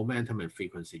K1, momentum and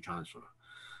frequency transfer.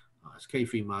 It's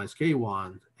K3 minus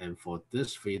K1, and for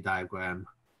this 3 diagram,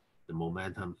 the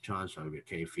momentum transfer with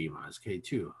K3 minus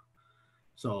K2.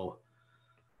 So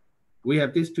we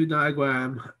have these 2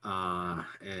 diagrams,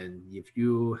 and if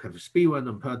you have speed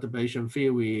random perturbation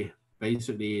theory,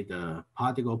 basically the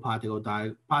particle-particle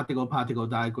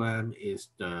diagram is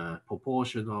the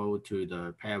proportional to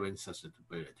the pairing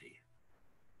susceptibility,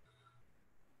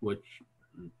 which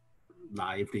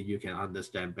if you can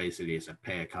understand, basically it's a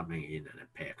pair coming in and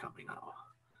a pair coming out.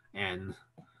 And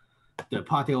the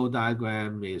particle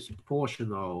diagram is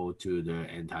proportional to the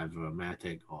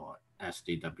antiferrometric or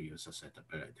SDW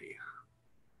susceptibility.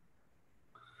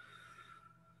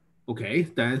 Okay,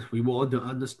 then we want to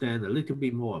understand a little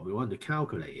bit more. We want to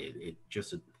calculate it.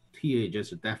 Here is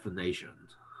just a definition.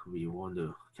 We want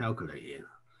to calculate it.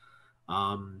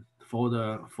 For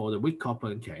the weak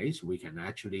coupling case, we can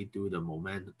actually do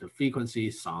the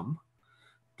frequency sum.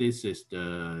 This is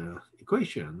the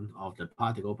equation of the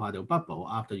particle-particle bubble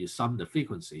after you sum the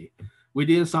frequency. We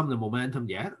didn't sum the momentum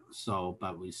yet,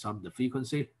 but we sum the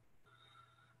frequency,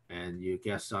 and you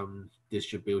get some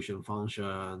distribution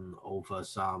function over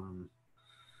some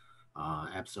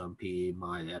epsilon p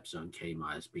minus epsilon k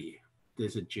minus b.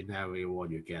 This is generally what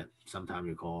you get. Sometimes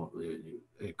you call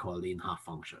Linhart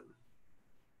function.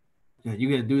 And you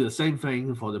can do the same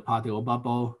thing for the particle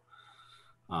bubble.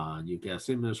 You get a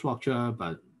similar structure,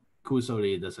 but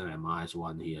crucially, it doesn't have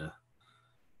 -1 here.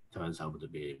 Turns out to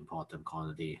be an important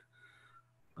quantity.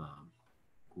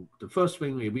 The first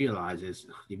thing we realize is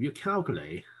if you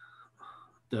calculate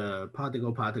the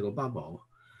particle-particle bubble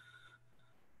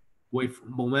with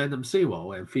momentum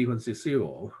 0 and frequency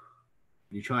 0,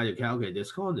 you try to calculate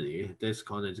this quantity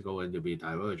is going to be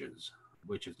divergence,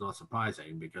 which is not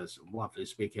surprising because roughly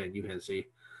speaking, you can see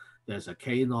there's a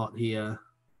K naught here,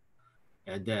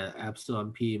 and then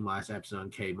epsilon p minus epsilon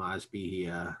k minus b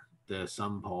here. The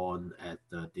sum point at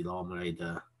the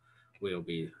denominator will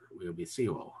be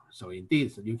 0. So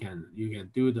indeed, you can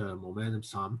do the momentum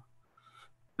sum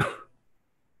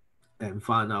and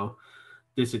find out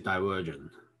this is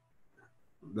divergent.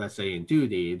 Let's say in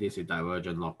 2D, this is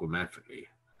divergent logrammatically.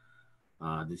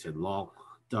 This is log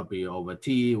W over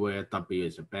T, where W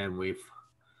is the bandwidth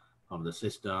of the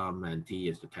system and T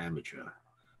is the temperature.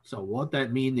 So what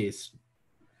that means is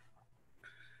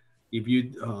if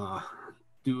you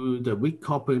do the weak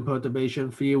coupling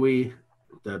perturbation theory,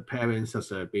 the pairing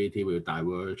susceptibility will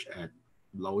diverge at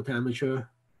low temperature.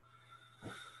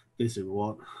 This is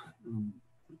what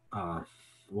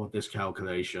this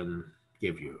calculation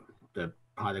gives you. The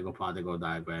particle-particle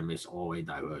diagram is always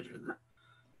divergent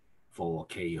for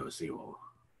K or 0,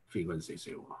 frequency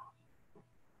 0.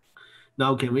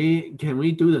 Now, can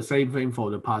we do the same thing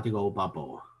for the particle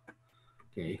bubble?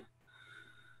 Okay.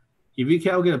 If we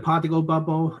calculate a particle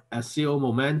bubble at 0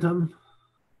 momentum,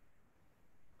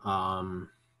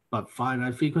 but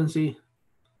finite frequency,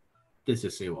 this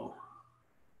is 0.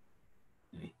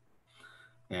 Okay.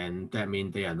 And that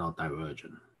means they are not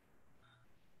divergent.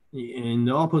 In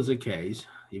the opposite case,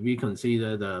 if we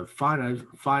consider the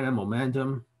finite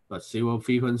momentum but 0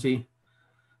 frequency,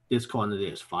 this quantity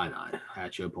is finite,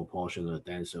 actually proportional to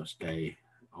tensor state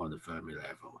on the Fermi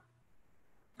level.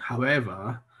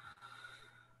 However,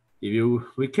 if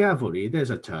you read carefully,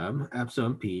 there's a term,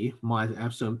 epsilon p minus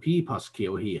epsilon p plus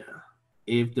q here.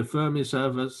 If the Fermi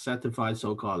surface satisfies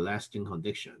so-called lasting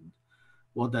condition,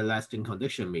 what the lasting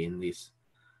condition means is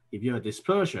if you have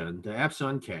dispersion, the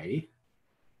epsilon k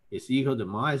is equal to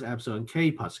minus epsilon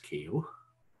k plus q.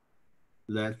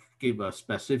 Let's give a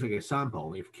specific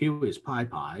example. If q is pi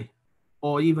pi,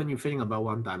 or even you think about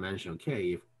one-dimensional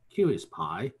k, if q is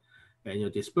pi and your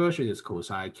dispersion is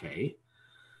cosine k,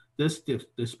 this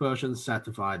dispersion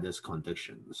satisfies these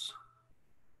conditions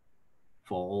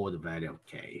for all the value of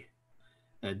k.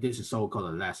 And this is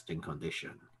so-called a lasting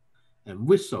condition. And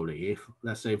visually,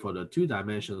 let's say for the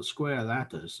two-dimensional square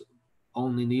lattice,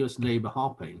 only nearest neighbor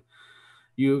hopping,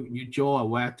 you draw a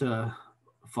vector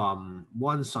from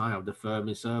one side of the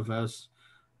Fermi surface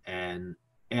and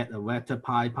add a vector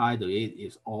pi pi to it,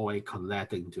 is always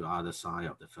connecting to the other side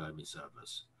of the Fermi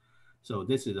surface. So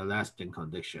this is a lasting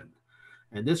condition.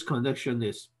 And this condition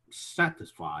is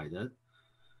satisfied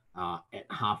at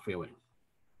half filling.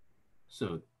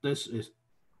 So this is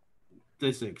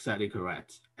exactly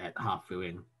correct at half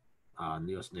filling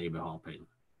nearest neighbor hopping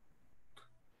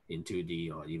in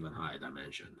 2D or even higher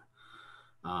dimension.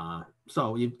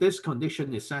 So if this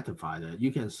condition is satisfied,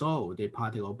 you can solve the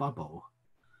particle bubble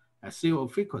at 0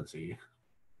 frequency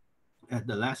at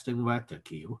the lasting vector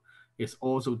q is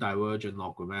also divergent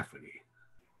logrammatically.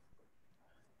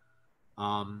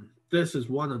 This is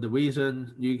one of the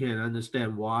reasons you can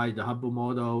understand why the Hubbard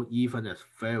model, even at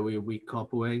very weak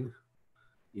coupling,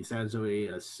 essentially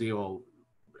a 0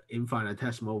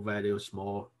 infinitesimal value,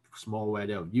 small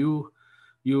value of u,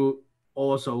 you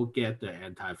also get the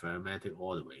antiferrometric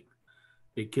ordering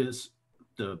because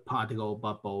the particle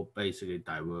bubble basically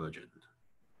divergent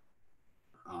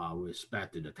with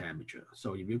respect to the temperature.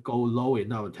 So if you go low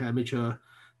enough temperature,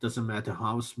 doesn't matter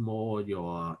how small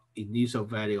your initial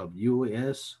value of u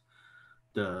is,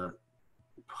 the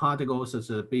particle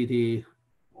susceptibility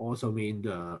also mean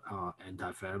the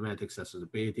antiferrometric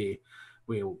susceptibility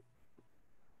will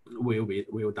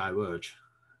diverge,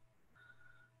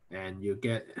 and you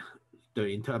get the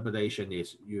interpretation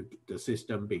is the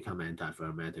system become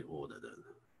antiferrometric ordered.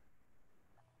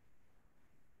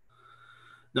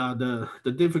 Now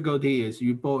the difficulty is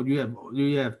you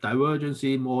have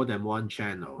divergency more than one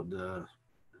channel.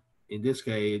 In this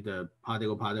case, the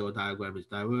particle diagram is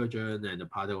divergent, and the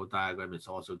particle diagram is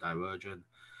also divergent.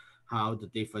 How the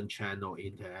different channel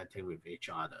interacting with each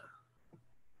other.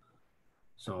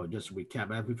 So just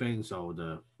recap everything. So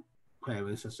the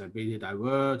clearing susceptibility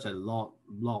diverge and log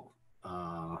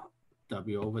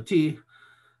W over T,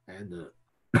 and the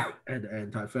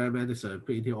antiferrometric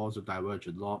susceptibility also diverge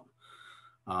a log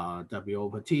W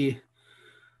over T.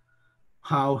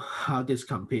 How this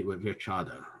compete with each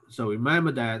other? So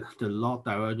remember that the log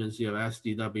divergency of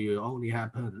SDW only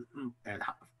happen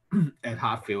at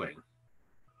half filling.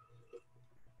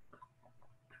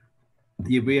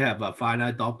 If we have a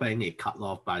finite doping, it cut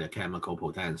off by the chemical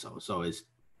potential. So it's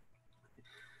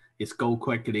go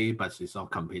quickly, but it's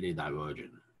not completely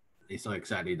divergent. It's not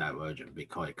exactly divergent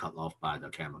because it cut off by the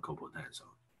chemical potential.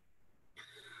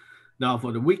 Now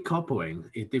for the weak coupling,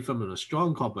 it's different from the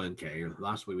strong coupling case.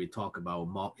 Last week we talked about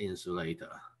MuST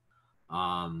insulator.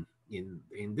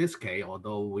 In this case,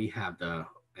 although we have the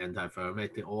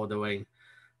antiferrometric ordering,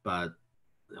 but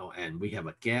and we have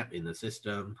a gap in the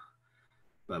system,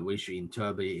 but we should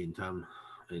interpret in terms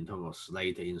of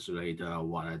Slater insulator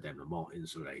rather than the MuST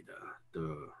insulator.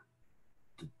 The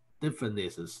difference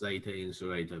is the Slater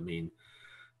insulator means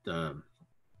the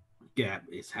gap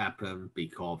is happened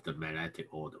because of the magnetic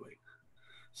ordering.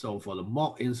 So for the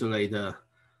MuST insulator,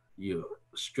 you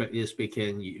strictly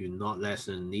speaking, you do not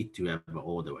necessarily need to have an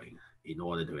ordering in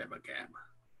order to have a gap.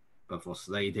 But for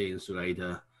Slater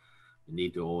insulator, you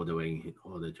need the ordering in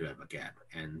order to have a gap.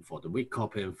 And for the weak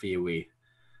coupling theory,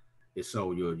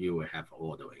 so you will have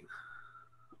ordering.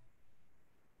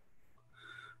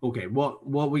 Okay,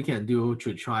 what we can do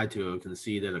to try to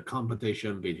consider the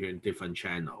competition between different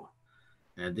channels,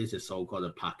 and this is so-called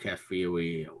the packet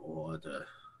theory, or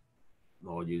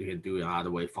you can do it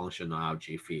other way, functional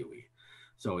algae theory.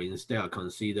 So instead of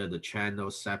consider the channel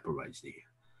separately.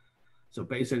 So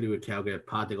basically we calculate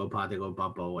particle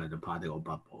bubble and the particle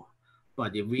bubble.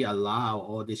 But if we allow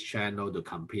all these channels to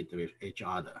compete with each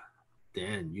other,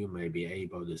 then you may be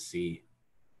able to see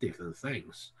different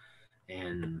things.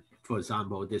 And for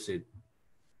example, this is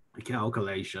a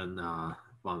calculation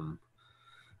from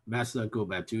Master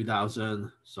Group at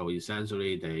 2000. So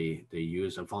essentially they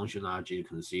use a functional algae to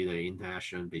consider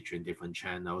interaction between different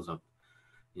channels of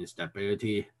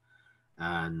instability.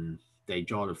 And they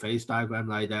draw the phase diagram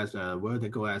like that. The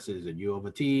vertical axis is a U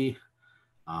over T.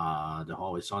 The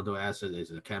horizontal axis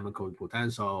is a chemical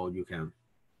potential. You can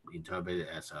interpret it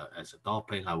as a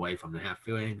doping away from the half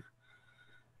filling.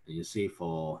 And you see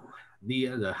for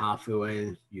near the half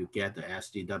filling, you get the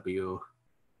SDW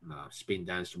spin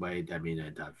dense wave, that means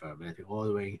antiferrometric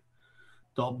ordering.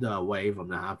 Dop the away from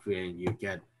the half filling, you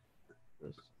get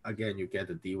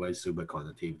the D-wave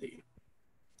superconductivity.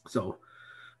 So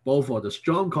both for the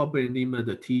strong coupling limit,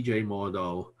 the TJ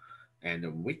model, and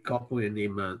the weak coupling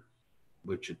limit,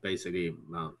 which is basically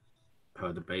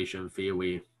perturbation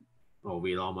theory or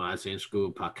renormalizing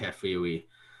school packet theory,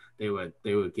 they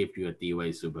will give you a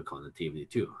D-wave superconductivity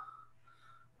too.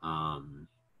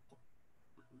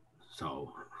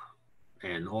 So,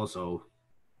 and also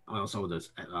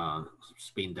the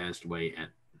spin dense wave at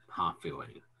half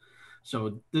filling.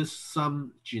 So this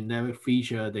some generic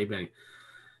feature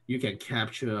you can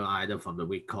capture either from the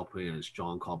weak coupling and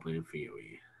strong coupling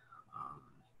theory.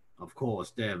 Of course,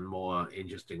 there are more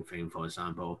interesting things. For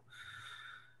example,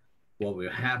 what will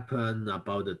happen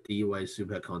about the D-wave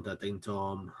superconducting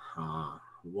term?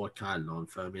 What kind of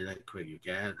non-Fermi liquid you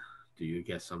get? Do you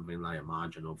get something like a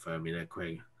marginal Fermi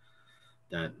liquid?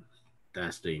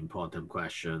 That's the important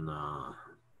question.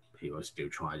 People still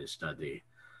try to study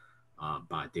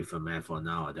by different method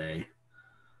nowadays.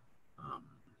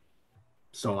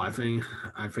 So I think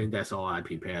that's all I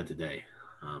prepared today,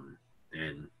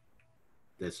 and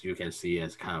this you can see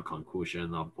as kind of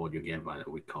conclusion of what you get by the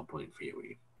weak coupling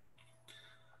theory.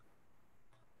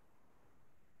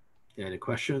 Any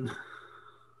question?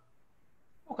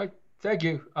 Okay, thank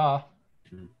you.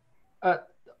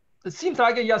 It seems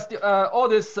like yes, all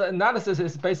this analysis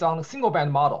is based on a single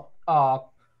band model.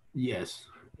 Yes.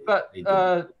 But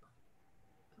yeah,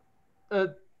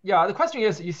 the question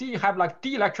is, you see, you have like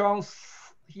d electrons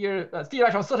here. D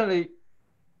electrons certainly.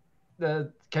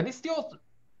 Can they still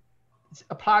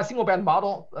apply a single band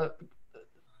model?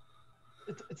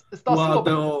 it's not Well,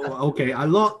 simple. okay, a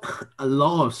lot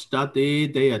of study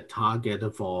they are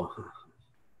targeted for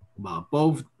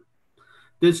both.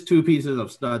 These two pieces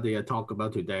of study I talk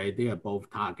about today, they are both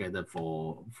targeted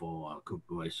for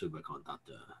Cooper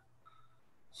superconductor.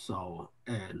 So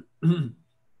and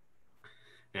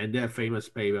and their famous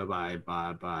paper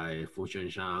by Fuchen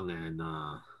Shang and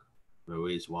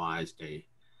Maurice Wise, they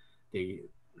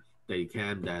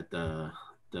claim that the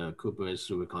Cooper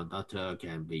superconductor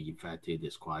can be effectively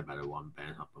described by the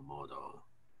one-band Hubbard model,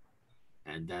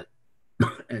 and that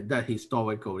and that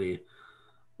historically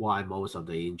why most of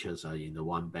the interests are in the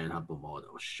one-band Hubbard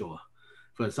model. Sure,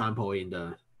 for example, in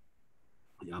the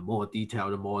more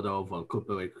detailed model for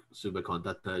Cooper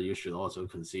superconductor, you should also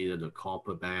consider the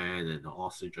copper band and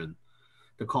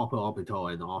the copper orbital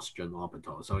and the oxygen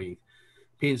orbital. So in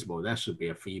principle, that should be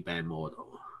a three-band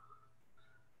model.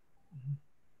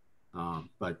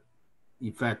 But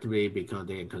effectively, because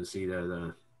they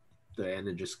consider the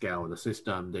energy scale of the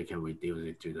system, they can reduce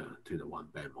it to the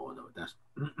one-band model.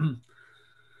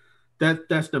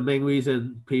 That's the main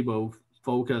reason people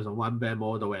focus on one-band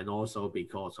model, and also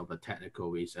because of a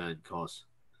technical reason, because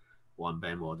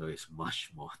one-band model is much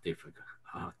more difficult.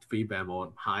 Three-band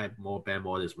model, more band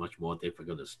model is much more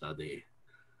difficult to study.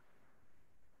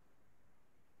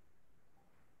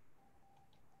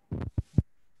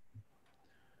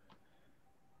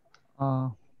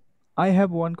 I have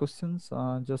one question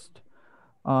just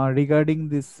regarding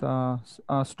this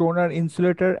stoner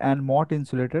insulator and Mott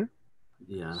insulator.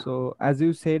 Yeah. So as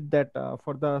you said that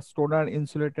for the stoner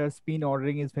insulator, spin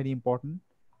ordering is very important,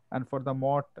 and for the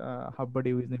Mott Hubbard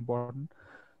is important.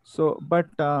 So, but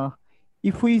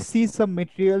if we see some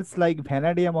materials like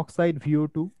vanadium oxide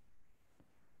VO2,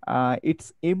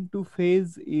 its M2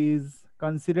 phase is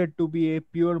considered to be a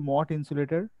pure Mott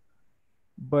insulator,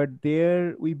 but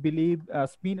there we believe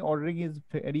spin ordering is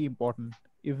very important.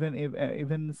 Even if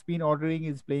even spin ordering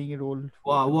is playing a role.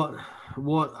 Well,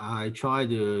 what I try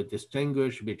to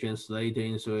distinguish between Slater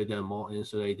insulator and Mott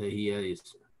insulator here is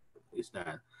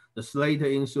that the Slater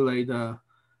insulator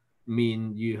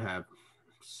mean you have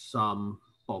some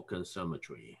Balkan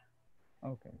symmetry.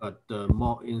 Okay. But the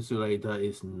Mott insulator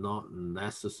is not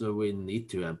necessarily need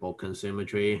to have Balkan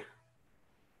symmetry.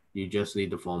 You just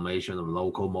need the formation of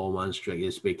local moments,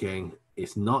 strictly speaking.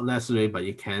 It's not necessary, but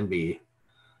it can be.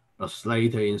 A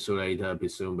Slater insulator,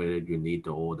 presumably you need the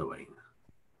ordering.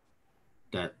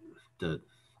 That's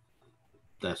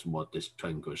what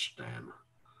distinguishes them.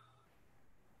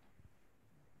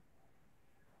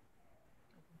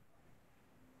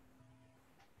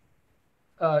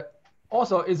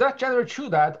 Also, is that generally true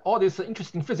that all this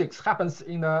interesting physics happens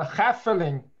in a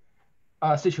half-filling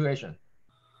situation?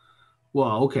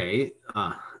 Well, okay.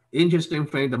 Interesting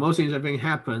thing. The most interesting thing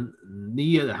happened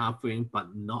near the half filling,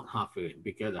 but not half filling,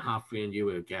 because the half filling you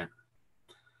will get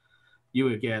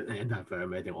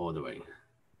antiferrometric ordering,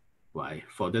 right?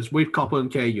 For this weak coupling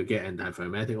K, you get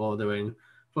antiferrometric ordering.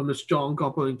 From the strong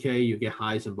coupling K, you get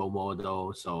Heisenberg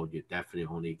model, so you definitely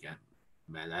only get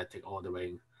magnetic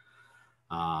ordering.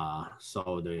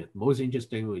 So the most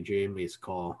interesting regime is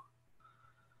called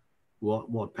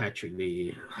what Patrick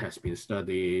Lee has been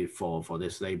studied for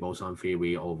this late boson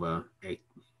theory over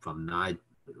from around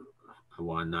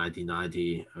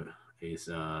 1990 is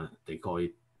they call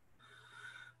it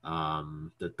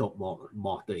the dot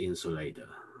Mott insulator.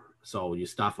 So you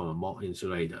start from a Mott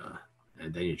insulator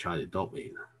and then you try to dope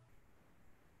it,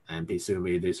 and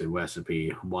presumably this is a recipe,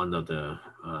 one of the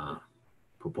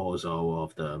proposal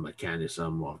of the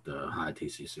mechanism of the high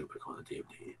TC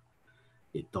superconductivity.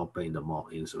 It doping the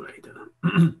Mott insulator.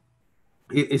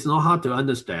 It's not hard to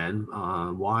understand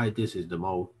why this is the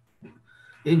most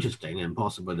interesting and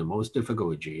possibly the most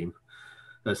difficult regime.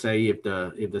 Let's say if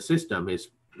the system is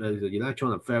the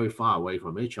electrons are very far away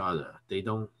from each other, they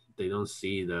don't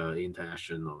see the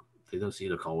interaction, or they don't see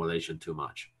the correlation too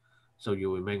much, so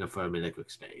you remain a fermi-electric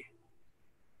state,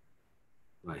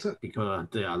 right? So, because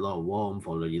there are a lot of room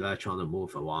for the electron to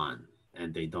move around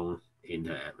and they don't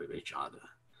interact with each other.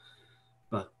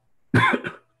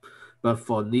 But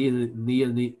for near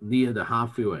the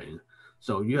half filling,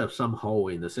 so you have some hole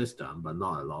in the system, but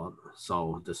not a lot.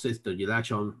 So the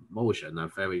electron motion are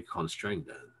very constrained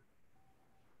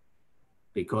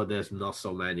because there's not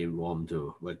so many room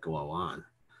to go around.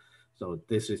 So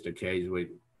this is the case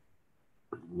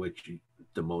which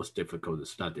the most difficult to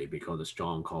study, because the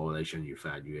strong correlation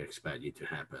effect you expect it to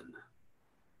happen.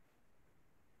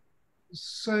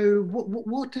 So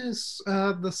what is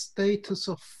the status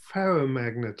of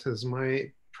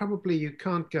ferromagnetism? Probably you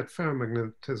can't get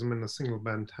ferromagnetism in a single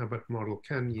band Hubbard model,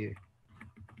 can you?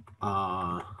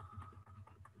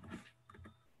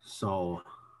 So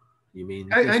You mean?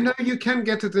 I know you can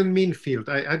get it in mean field.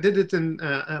 I did it in,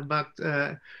 but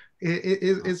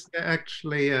is there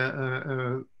actually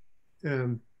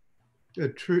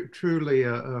truly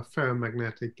a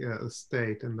ferromagnetic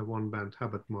state in the one-band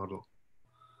Hubbard model?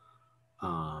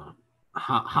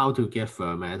 How to get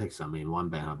ferromagnetics? I mean,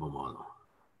 one-band Hubbard model.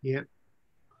 Yeah.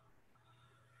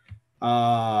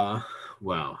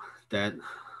 Well,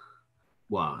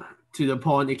 to the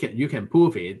point you can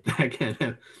prove it.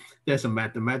 There's a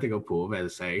mathematical proof,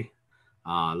 as I say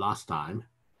last time.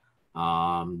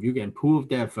 You can prove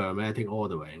that ferromatic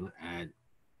ordering at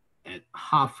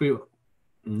half field,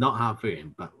 not half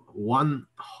field, but one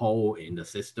hole in the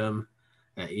system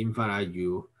at infinite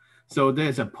U. So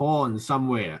there's a point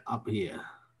somewhere up here.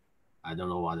 I don't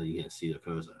know whether you can see the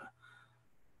cursor.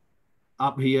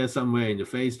 Up here somewhere in the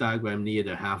phase diagram near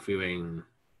the half filling,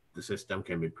 the system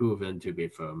can be proven to be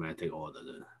ferromatic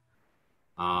ordered.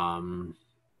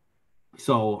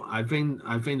 So I think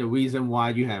the reason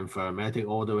why you have ferromatic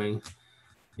ordering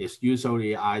is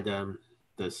usually either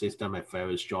the system at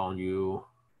very strong U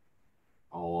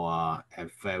or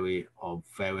very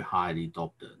highly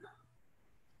doped.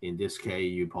 In this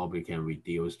case, you probably can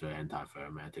reduce the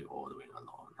anti-ferromatic ordering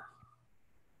alone.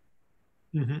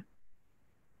 Mm-hmm.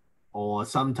 Or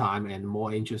sometime, and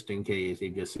more interesting case,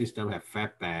 if your system have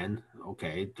fat band,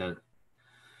 okay,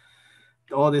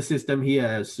 all the system here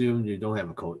assume you don't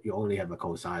have you only have a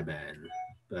cosine band.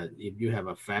 But if you have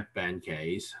a fat band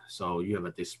case, so you have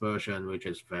a dispersion which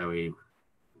is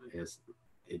it's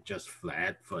just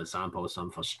flat. For example,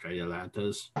 some frustrated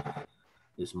lattice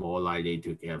is more likely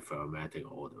to get ferromatic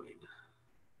ordering.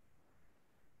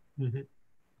 Mm-hmm.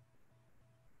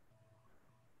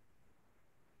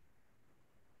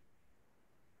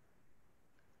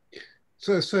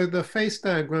 So the phase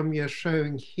diagram you're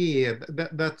showing here,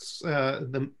 that's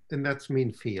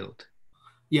mean field.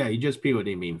 Yeah, you just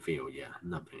purely mean field. Yeah,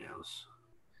 nothing else.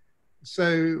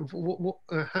 So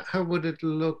how would it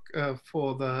look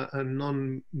for the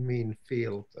non-mean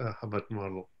field Hubbard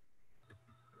model?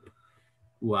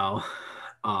 Well,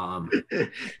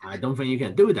 I don't think you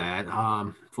can do that.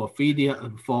 For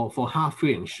 3D, for half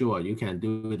filling, sure, you can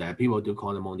do that. People do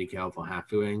call them Monte Carlo for half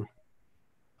filling.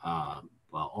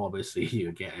 Well, obviously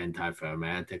you get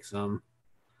anti-ferromatic.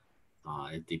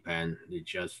 It depends. It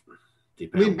just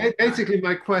depends. I mean, basically,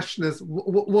 my question is,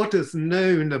 what is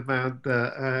known about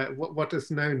the what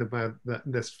is known about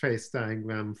this phase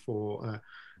diagram for?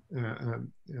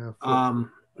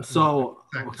 So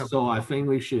I think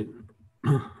we should.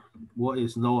 What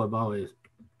is known about it?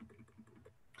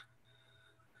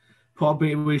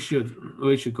 Probably we should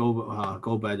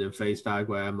go by the phase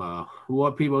diagram.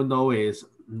 What people know is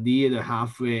near the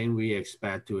half ring we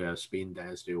expect to have spin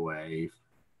density wave.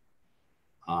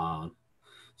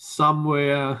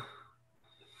 Somewhere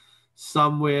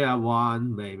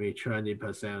around maybe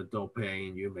 20%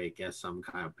 doping, you may get some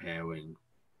kind of pairing.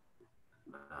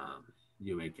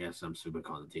 You may get some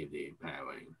superconductivity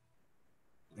pairing,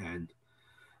 and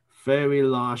very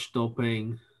large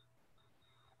doping.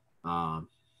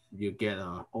 You get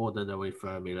an ordinary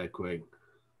Fermi liquid.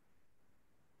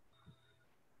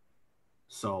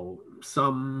 So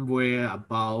somewhere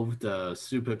above the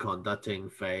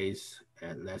superconducting phase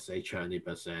at let's say 20%,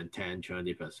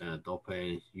 10-20%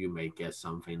 doping, you may get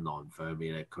something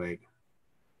non-Fermi liquid.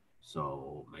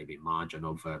 So maybe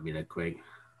marginal Fermi liquid.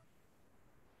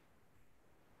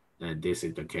 And this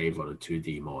is the case for the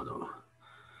 2D model.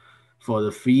 For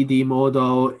the 3D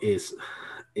model,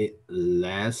 it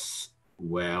less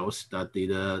well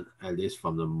studied, at least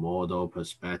from the model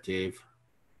perspective,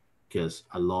 because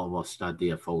a lot more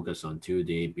study are focused on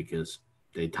 2D because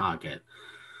they target,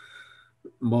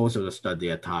 most of the study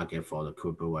are target for the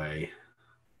Cooper wave.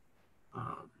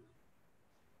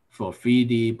 For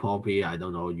 3D, probably, I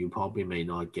don't know, you probably may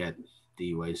not get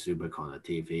D-wave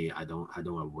superconductivity. I don't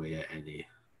aware any,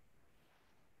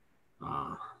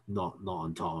 not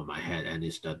on top of my head, any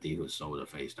study who saw the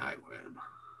phase diagram.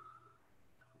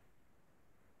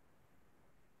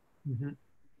 Mm-hmm.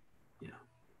 Yeah.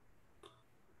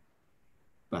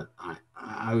 But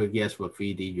I would guess for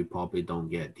 3D, you probably don't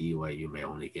get D-wave. You may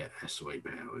only get S-wave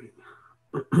pairing.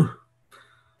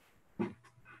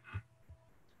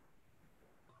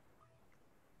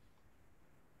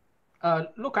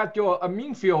 Look at your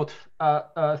mean field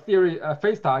theory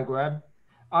phase diagram.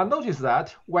 Notice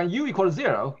that when U equals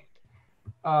 0,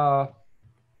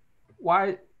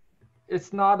 why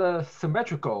it's not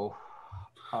symmetrical?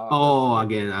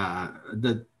 Again,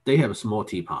 they have a small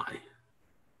T pi.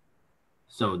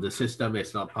 So the system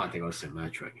is not particle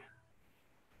symmetric.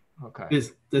 Okay.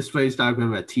 This phase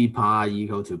diagram at T pi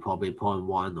equal to probably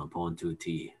 0.1 or 0.2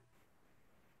 T.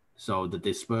 So the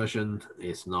dispersion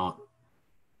is not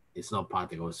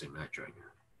particle symmetric.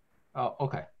 Oh,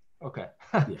 okay. Okay.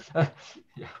 Yeah.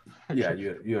 Yeah. Yeah,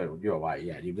 you're right.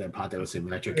 Yeah, if the particle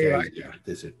symmetric You're case, right. yeah,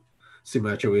 this is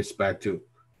symmetric with respect to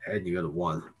n equal to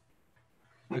 1.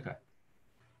 Okay.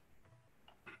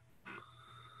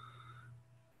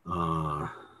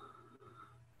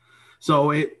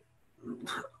 So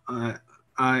I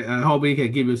hope we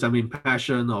can give you some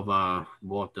impression of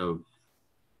what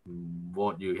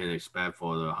you can expect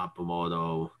for the Hubbard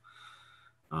model.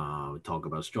 We talk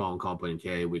about strong component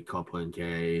K, weak component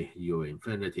K, U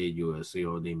infinity, U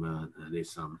zero limit. At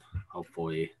least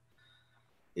hopefully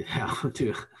it helps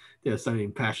to there's some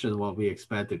impression what we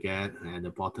expect to get, and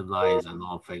the bottom line is a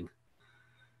lot of things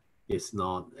is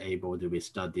not able to be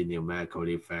studied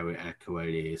numerically very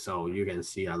accurately. So you can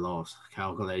see a lot of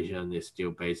calculation is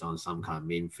still based on some kind of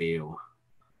mean field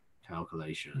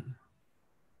calculation.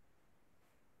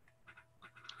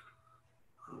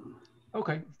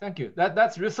 Okay, thank you.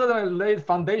 That's certainly laid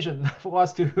foundation for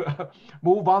us to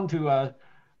move on to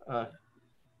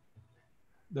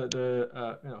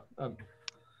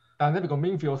dynamical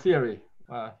mean field theory.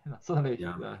 Certainly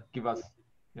give us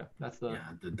that's the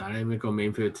the dynamical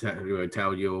mean field will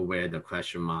tell you where the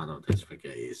question mark of this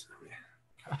figure is.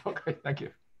 Okay, thank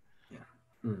you. Yeah.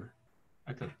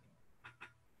 Excellent.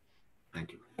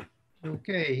 Thank you.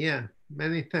 Okay, yeah,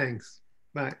 many thanks.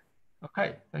 Bye.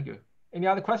 Okay, thank you. Any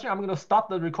other question? I'm going to stop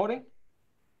the recording.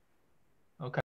 Okay.